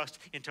just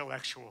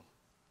intellectual.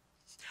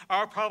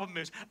 Our problem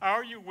is,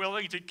 are you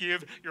willing to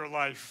give your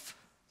life?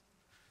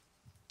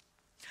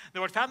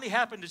 Now, what finally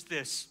happened is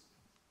this.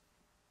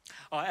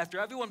 After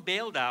everyone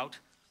bailed out,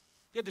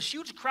 you had this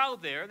huge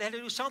crowd there. They had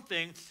to do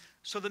something,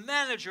 so the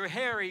manager,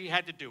 Harry,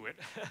 had to do it.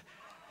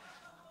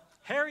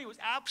 Harry was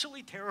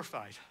absolutely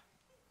terrified,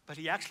 but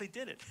he actually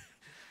did it.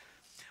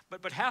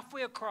 But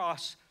halfway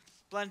across,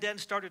 Blondin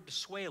started to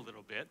sway a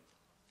little bit,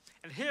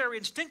 and Harry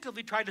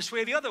instinctively tried to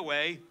sway the other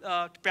way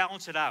to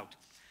balance it out.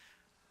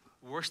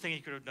 Worst thing he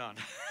could have done.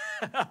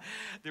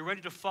 They're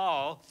ready to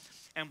fall,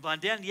 and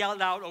Blondin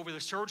yelled out over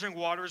the surging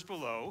waters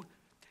below,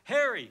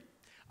 Harry,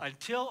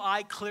 until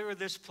I clear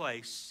this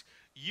place,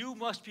 you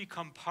must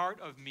become part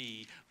of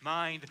me,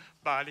 mind,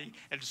 body,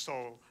 and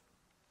soul.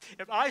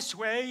 If I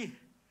sway,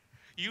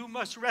 you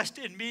must rest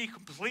in me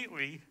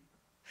completely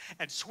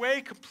and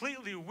sway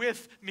completely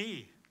with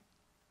me.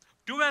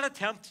 Do not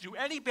attempt to do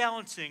any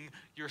balancing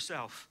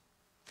yourself.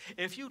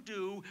 If you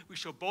do, we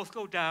shall both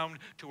go down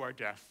to our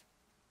death.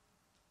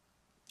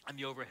 On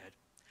the overhead,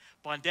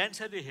 Blondin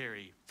said to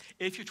Harry,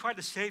 if you try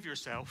to save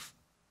yourself,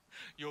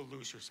 you'll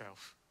lose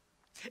yourself.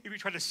 If you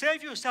try to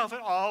save yourself at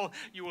all,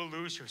 you will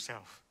lose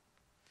yourself.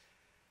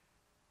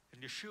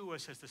 And Yeshua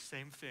says the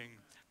same thing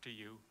to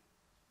you.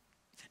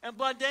 And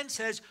Blondin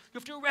says, you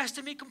have to rest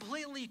in me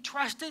completely,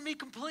 trust in me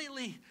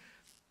completely.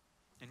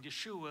 And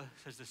Yeshua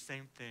says the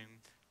same thing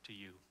to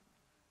you.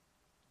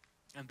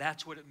 And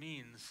that's what it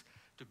means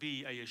to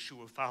be a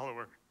Yeshua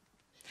follower.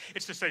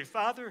 It's to say,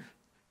 Father,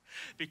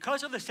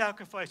 because of the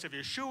sacrifice of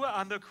Yeshua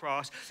on the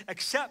cross,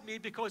 accept me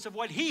because of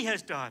what he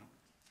has done.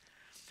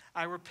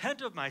 I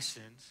repent of my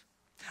sins.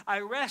 I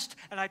rest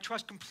and I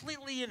trust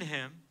completely in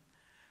him.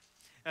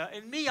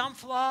 In me, I'm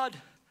flawed,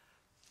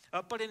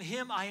 but in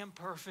him, I am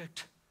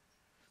perfect.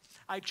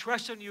 I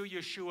trust in you,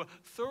 Yeshua,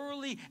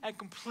 thoroughly and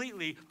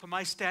completely for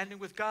my standing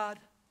with God.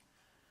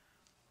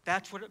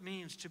 That's what it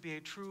means to be a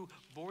true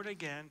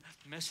born-again,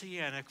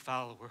 messianic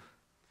follower.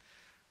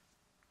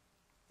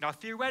 Now,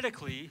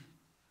 theoretically,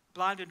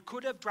 Blondin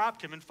could have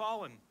dropped him and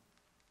fallen,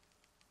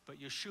 but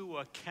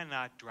Yeshua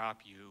cannot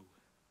drop you.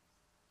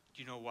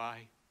 Do you know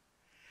why?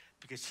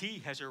 Because he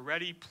has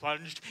already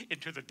plunged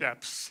into the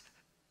depths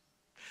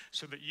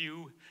so that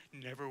you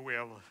never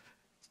will.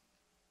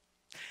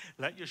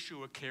 Let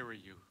Yeshua carry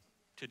you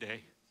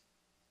today.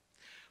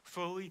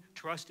 Fully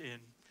trust in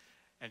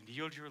and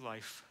yield your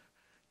life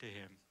to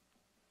him.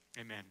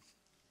 Amen.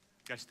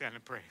 Let's stand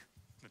and pray.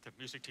 Let the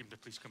music team to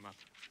please come up.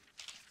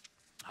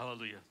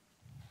 Hallelujah.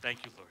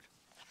 Thank you, Lord.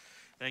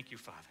 Thank you,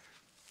 Father.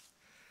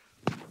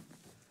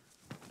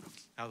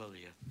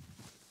 Hallelujah.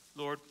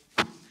 Lord,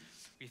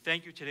 we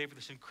thank you today for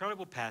this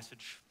incredible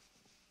passage.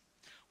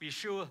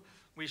 Yeshua,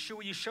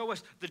 you show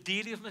us the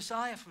deity of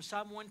Messiah from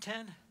Psalm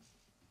 110.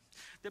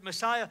 That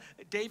Messiah,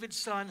 David's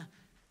son,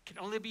 can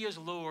only be his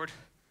Lord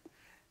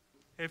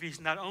if he's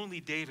not only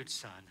David's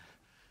son,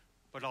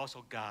 but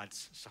also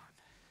God's son.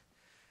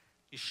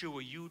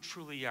 Yeshua, you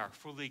truly are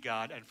fully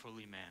God and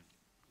fully man.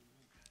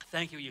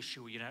 Thank you,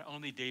 Yeshua. You're not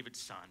only David's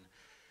son,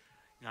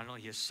 you're not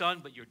only his son,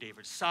 but you're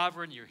David's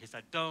sovereign, you're his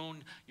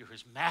Adon, you're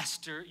his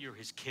master, you're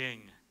his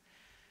king.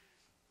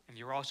 And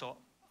you're also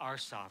our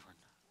sovereign,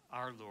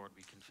 our Lord,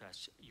 we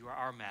confess. You are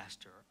our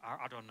master, our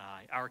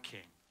Adonai, our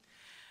king.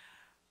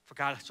 For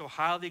God so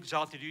highly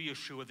exalted you,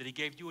 Yeshua, that he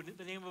gave you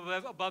the name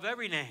above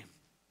every name.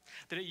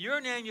 That at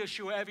your name,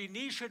 Yeshua, every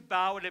knee should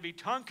bow and every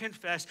tongue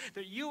confess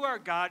that you are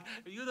God,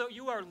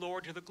 you are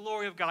Lord, to the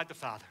glory of God the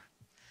Father.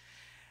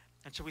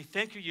 And so we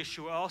thank you,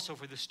 Yeshua, also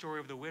for the story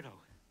of the widow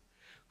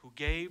who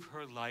gave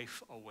her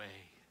life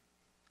away.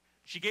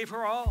 She gave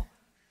her all.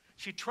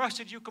 She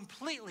trusted you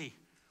completely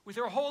with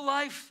her whole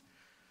life.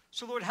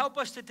 So, Lord, help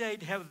us today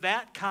to have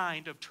that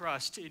kind of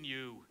trust in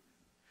you.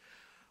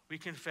 We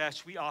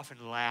confess we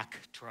often lack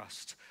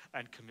trust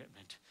and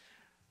commitment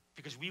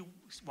because we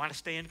want to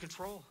stay in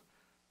control.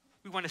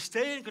 We want to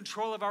stay in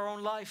control of our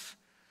own life.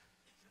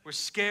 We're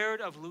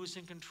scared of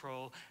losing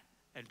control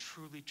and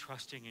truly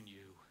trusting in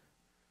you.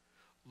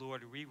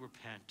 Lord, we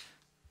repent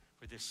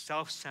for this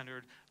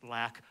self-centered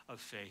lack of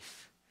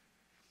faith.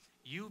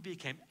 You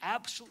became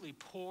absolutely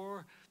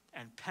poor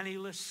and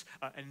penniless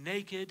and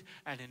naked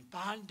and in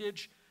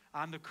bondage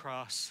on the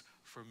cross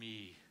for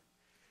me.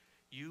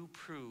 You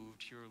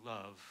proved your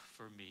love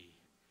for me.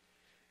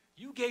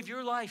 You gave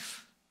your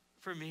life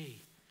for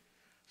me.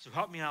 So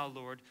help me now,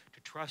 Lord,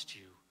 to trust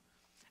you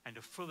and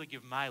to fully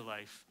give my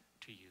life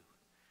to you.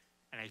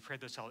 And I pray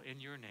this all in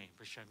your name,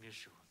 B'Shem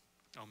Yeshua.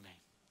 Amen.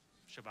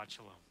 Shabbat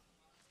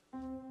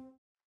Shalom.